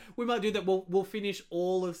 We might do that. We'll finish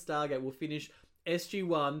all of Stargate. We'll finish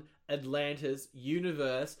SG-1, Atlantis,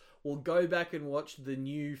 Universe. We'll go back and watch the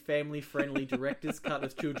new family-friendly director's cut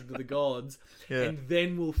of Children of the Gods, and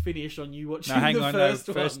then we'll finish on you watching the first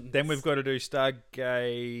one. Then we've got to do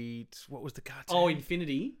Stargate... What was the cartoon? Oh,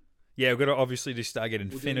 Infinity. Yeah, we've got to obviously do Stargate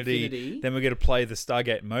Infinity. Then we're going to play the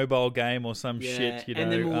Stargate mobile game or some shit, you know.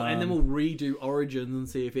 And then we'll redo Origins and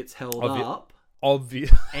see if it's held up.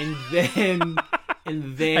 Obvious. And then...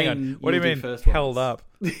 Hang on, what do you mean held up?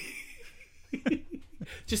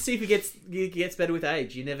 Just see if it gets better with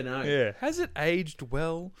age. You never know. Yeah. Has it aged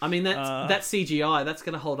well? I mean, that's CGI. That's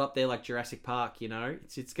going to hold up there like Jurassic Park, you know?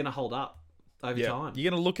 It's going to hold up over time.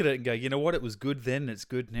 You're going to look at it and go, you know what? It was good then, it's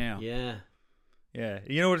good now. Yeah. Yeah.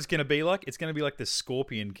 You know what it's going to be like? It's going to be like the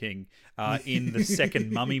Scorpion King in the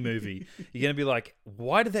second Mummy movie. You're going to be like,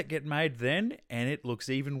 why did that get made then? And it looks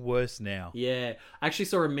even worse now. Yeah. I actually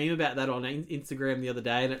saw a meme about that on Instagram the other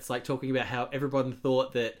day, and it's like talking about how everyone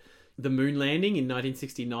thought that the moon landing in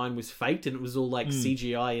 1969 was faked and it was all like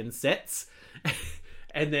CGI and sets.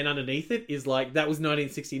 And then underneath it is like, that was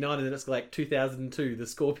 1969, and then it's like 2002, the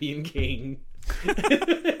Scorpion King.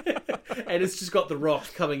 And it's just got The Rock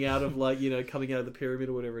coming out of coming out of the pyramid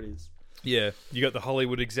or whatever it is. Yeah. You got the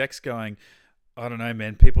Hollywood execs going, I don't know,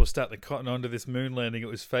 man, people start to cotton onto this moon landing. It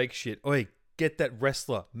was fake shit. Oi, get that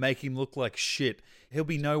wrestler. Make him look like shit. He'll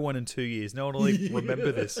be no one in 2 years. No one will even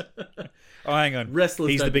remember this. Oh, hang on.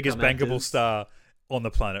 He's the biggest bankable star on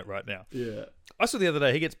the planet right now. Yeah. I saw the other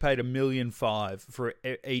day he gets paid $1.5 million for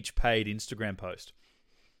each paid Instagram post.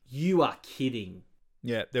 You are kidding.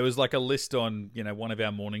 Yeah, there was like a list on, one of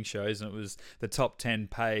our morning shows, and it was the top 10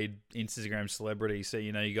 paid Instagram celebrities. So,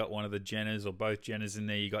 you got one of the Jenners or both Jenners in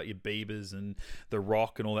there. You got your Biebers and The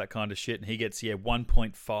Rock and all that kind of shit. And he gets,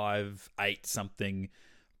 1.58 something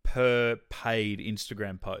per paid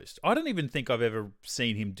Instagram post. I don't even think I've ever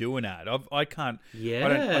seen him do an ad. I can't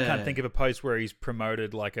think of a post where he's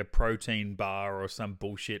promoted like a protein bar or some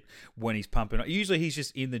bullshit when he's pumping. Usually he's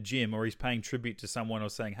just in the gym or he's paying tribute to someone or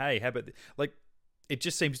saying, hey, how about it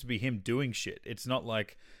just seems to be him doing shit. It's not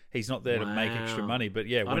like he's not there to make extra money, but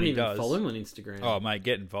yeah, when he does... I don't even follow him on Instagram. Oh, mate,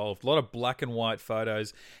 get involved. A lot of black and white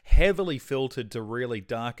photos, heavily filtered to really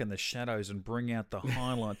darken the shadows and bring out the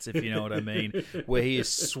highlights, if you know what I mean, where he is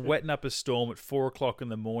sweating up a storm at 4 o'clock in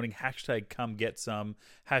the morning, hashtag come get some,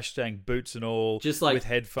 hashtag boots and all, just like with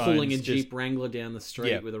headphones. Pulling a Jeep Wrangler down the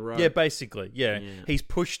street with a rope. Yeah, basically, yeah. He's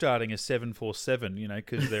push-starting a 747,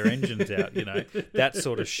 because their engine's out, that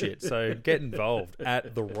sort of shit. So get involved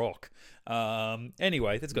at The Rock.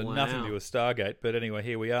 Anyway, that's got nothing to do with Stargate, but anyway,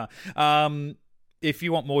 here we are. If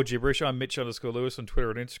you want more gibberish, I'm Mitch_Lewis on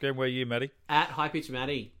Twitter and Instagram. Where are you, Matty? At High Pitch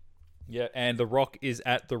Matty. Yeah, and The Rock is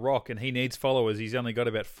at The Rock, and he needs followers. He's only got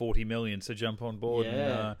about 40 million, so jump on board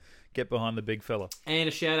and get behind the big fella. And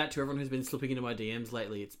a shout out to everyone who's been slipping into my DMs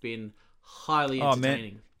lately. It's been highly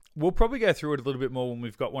entertaining. Man. We'll probably go through it a little bit more when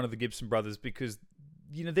we've got one of the Gibson brothers, because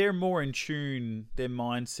they're more in tune, their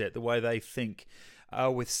mindset, the way they think.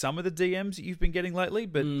 With some of the DMs that you've been getting lately,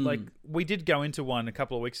 but we did go into one a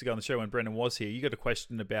couple of weeks ago on the show when Brendan was here. You got a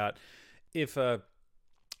question about if a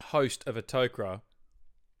host of a Tok'ra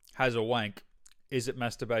has a wank, is it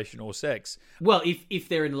masturbation or sex? Well, if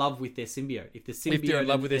they're in love with their symbiote, if they're in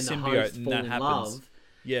love with their symbiote and that happens,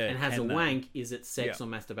 and has a wank, is it sex or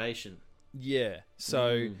masturbation? Yeah,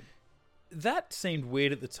 so that seemed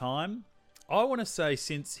weird at the time. I want to say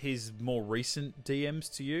since his more recent DMs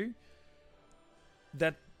to you,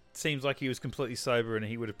 that seems like he was completely sober and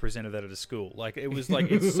he would have presented that at a school. Like, it was like,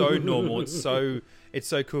 it's so normal. It's so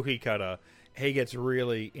cookie cutter. He gets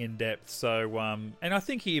really in depth. So, and I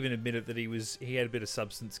think he even admitted that he had a bit of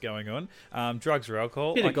substance going on. Drugs or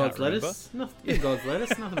alcohol. Bit of God's lettuce. Bit of God's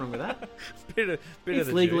lettuce. Nothing wrong with that.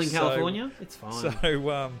 It's legal in California. It's fine.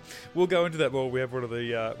 So, we'll go into that more. We have one of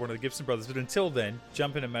the Gibson brothers. But until then,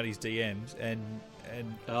 jump into Matty's DMs and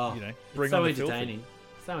bring on the entertaining.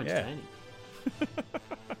 So entertaining.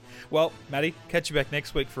 Well, Matty, catch you back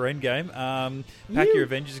next week for Endgame. Pack your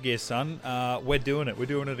Avengers gear, son. We're doing it. We're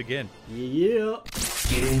doing it again. Yeah.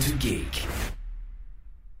 Get into geek.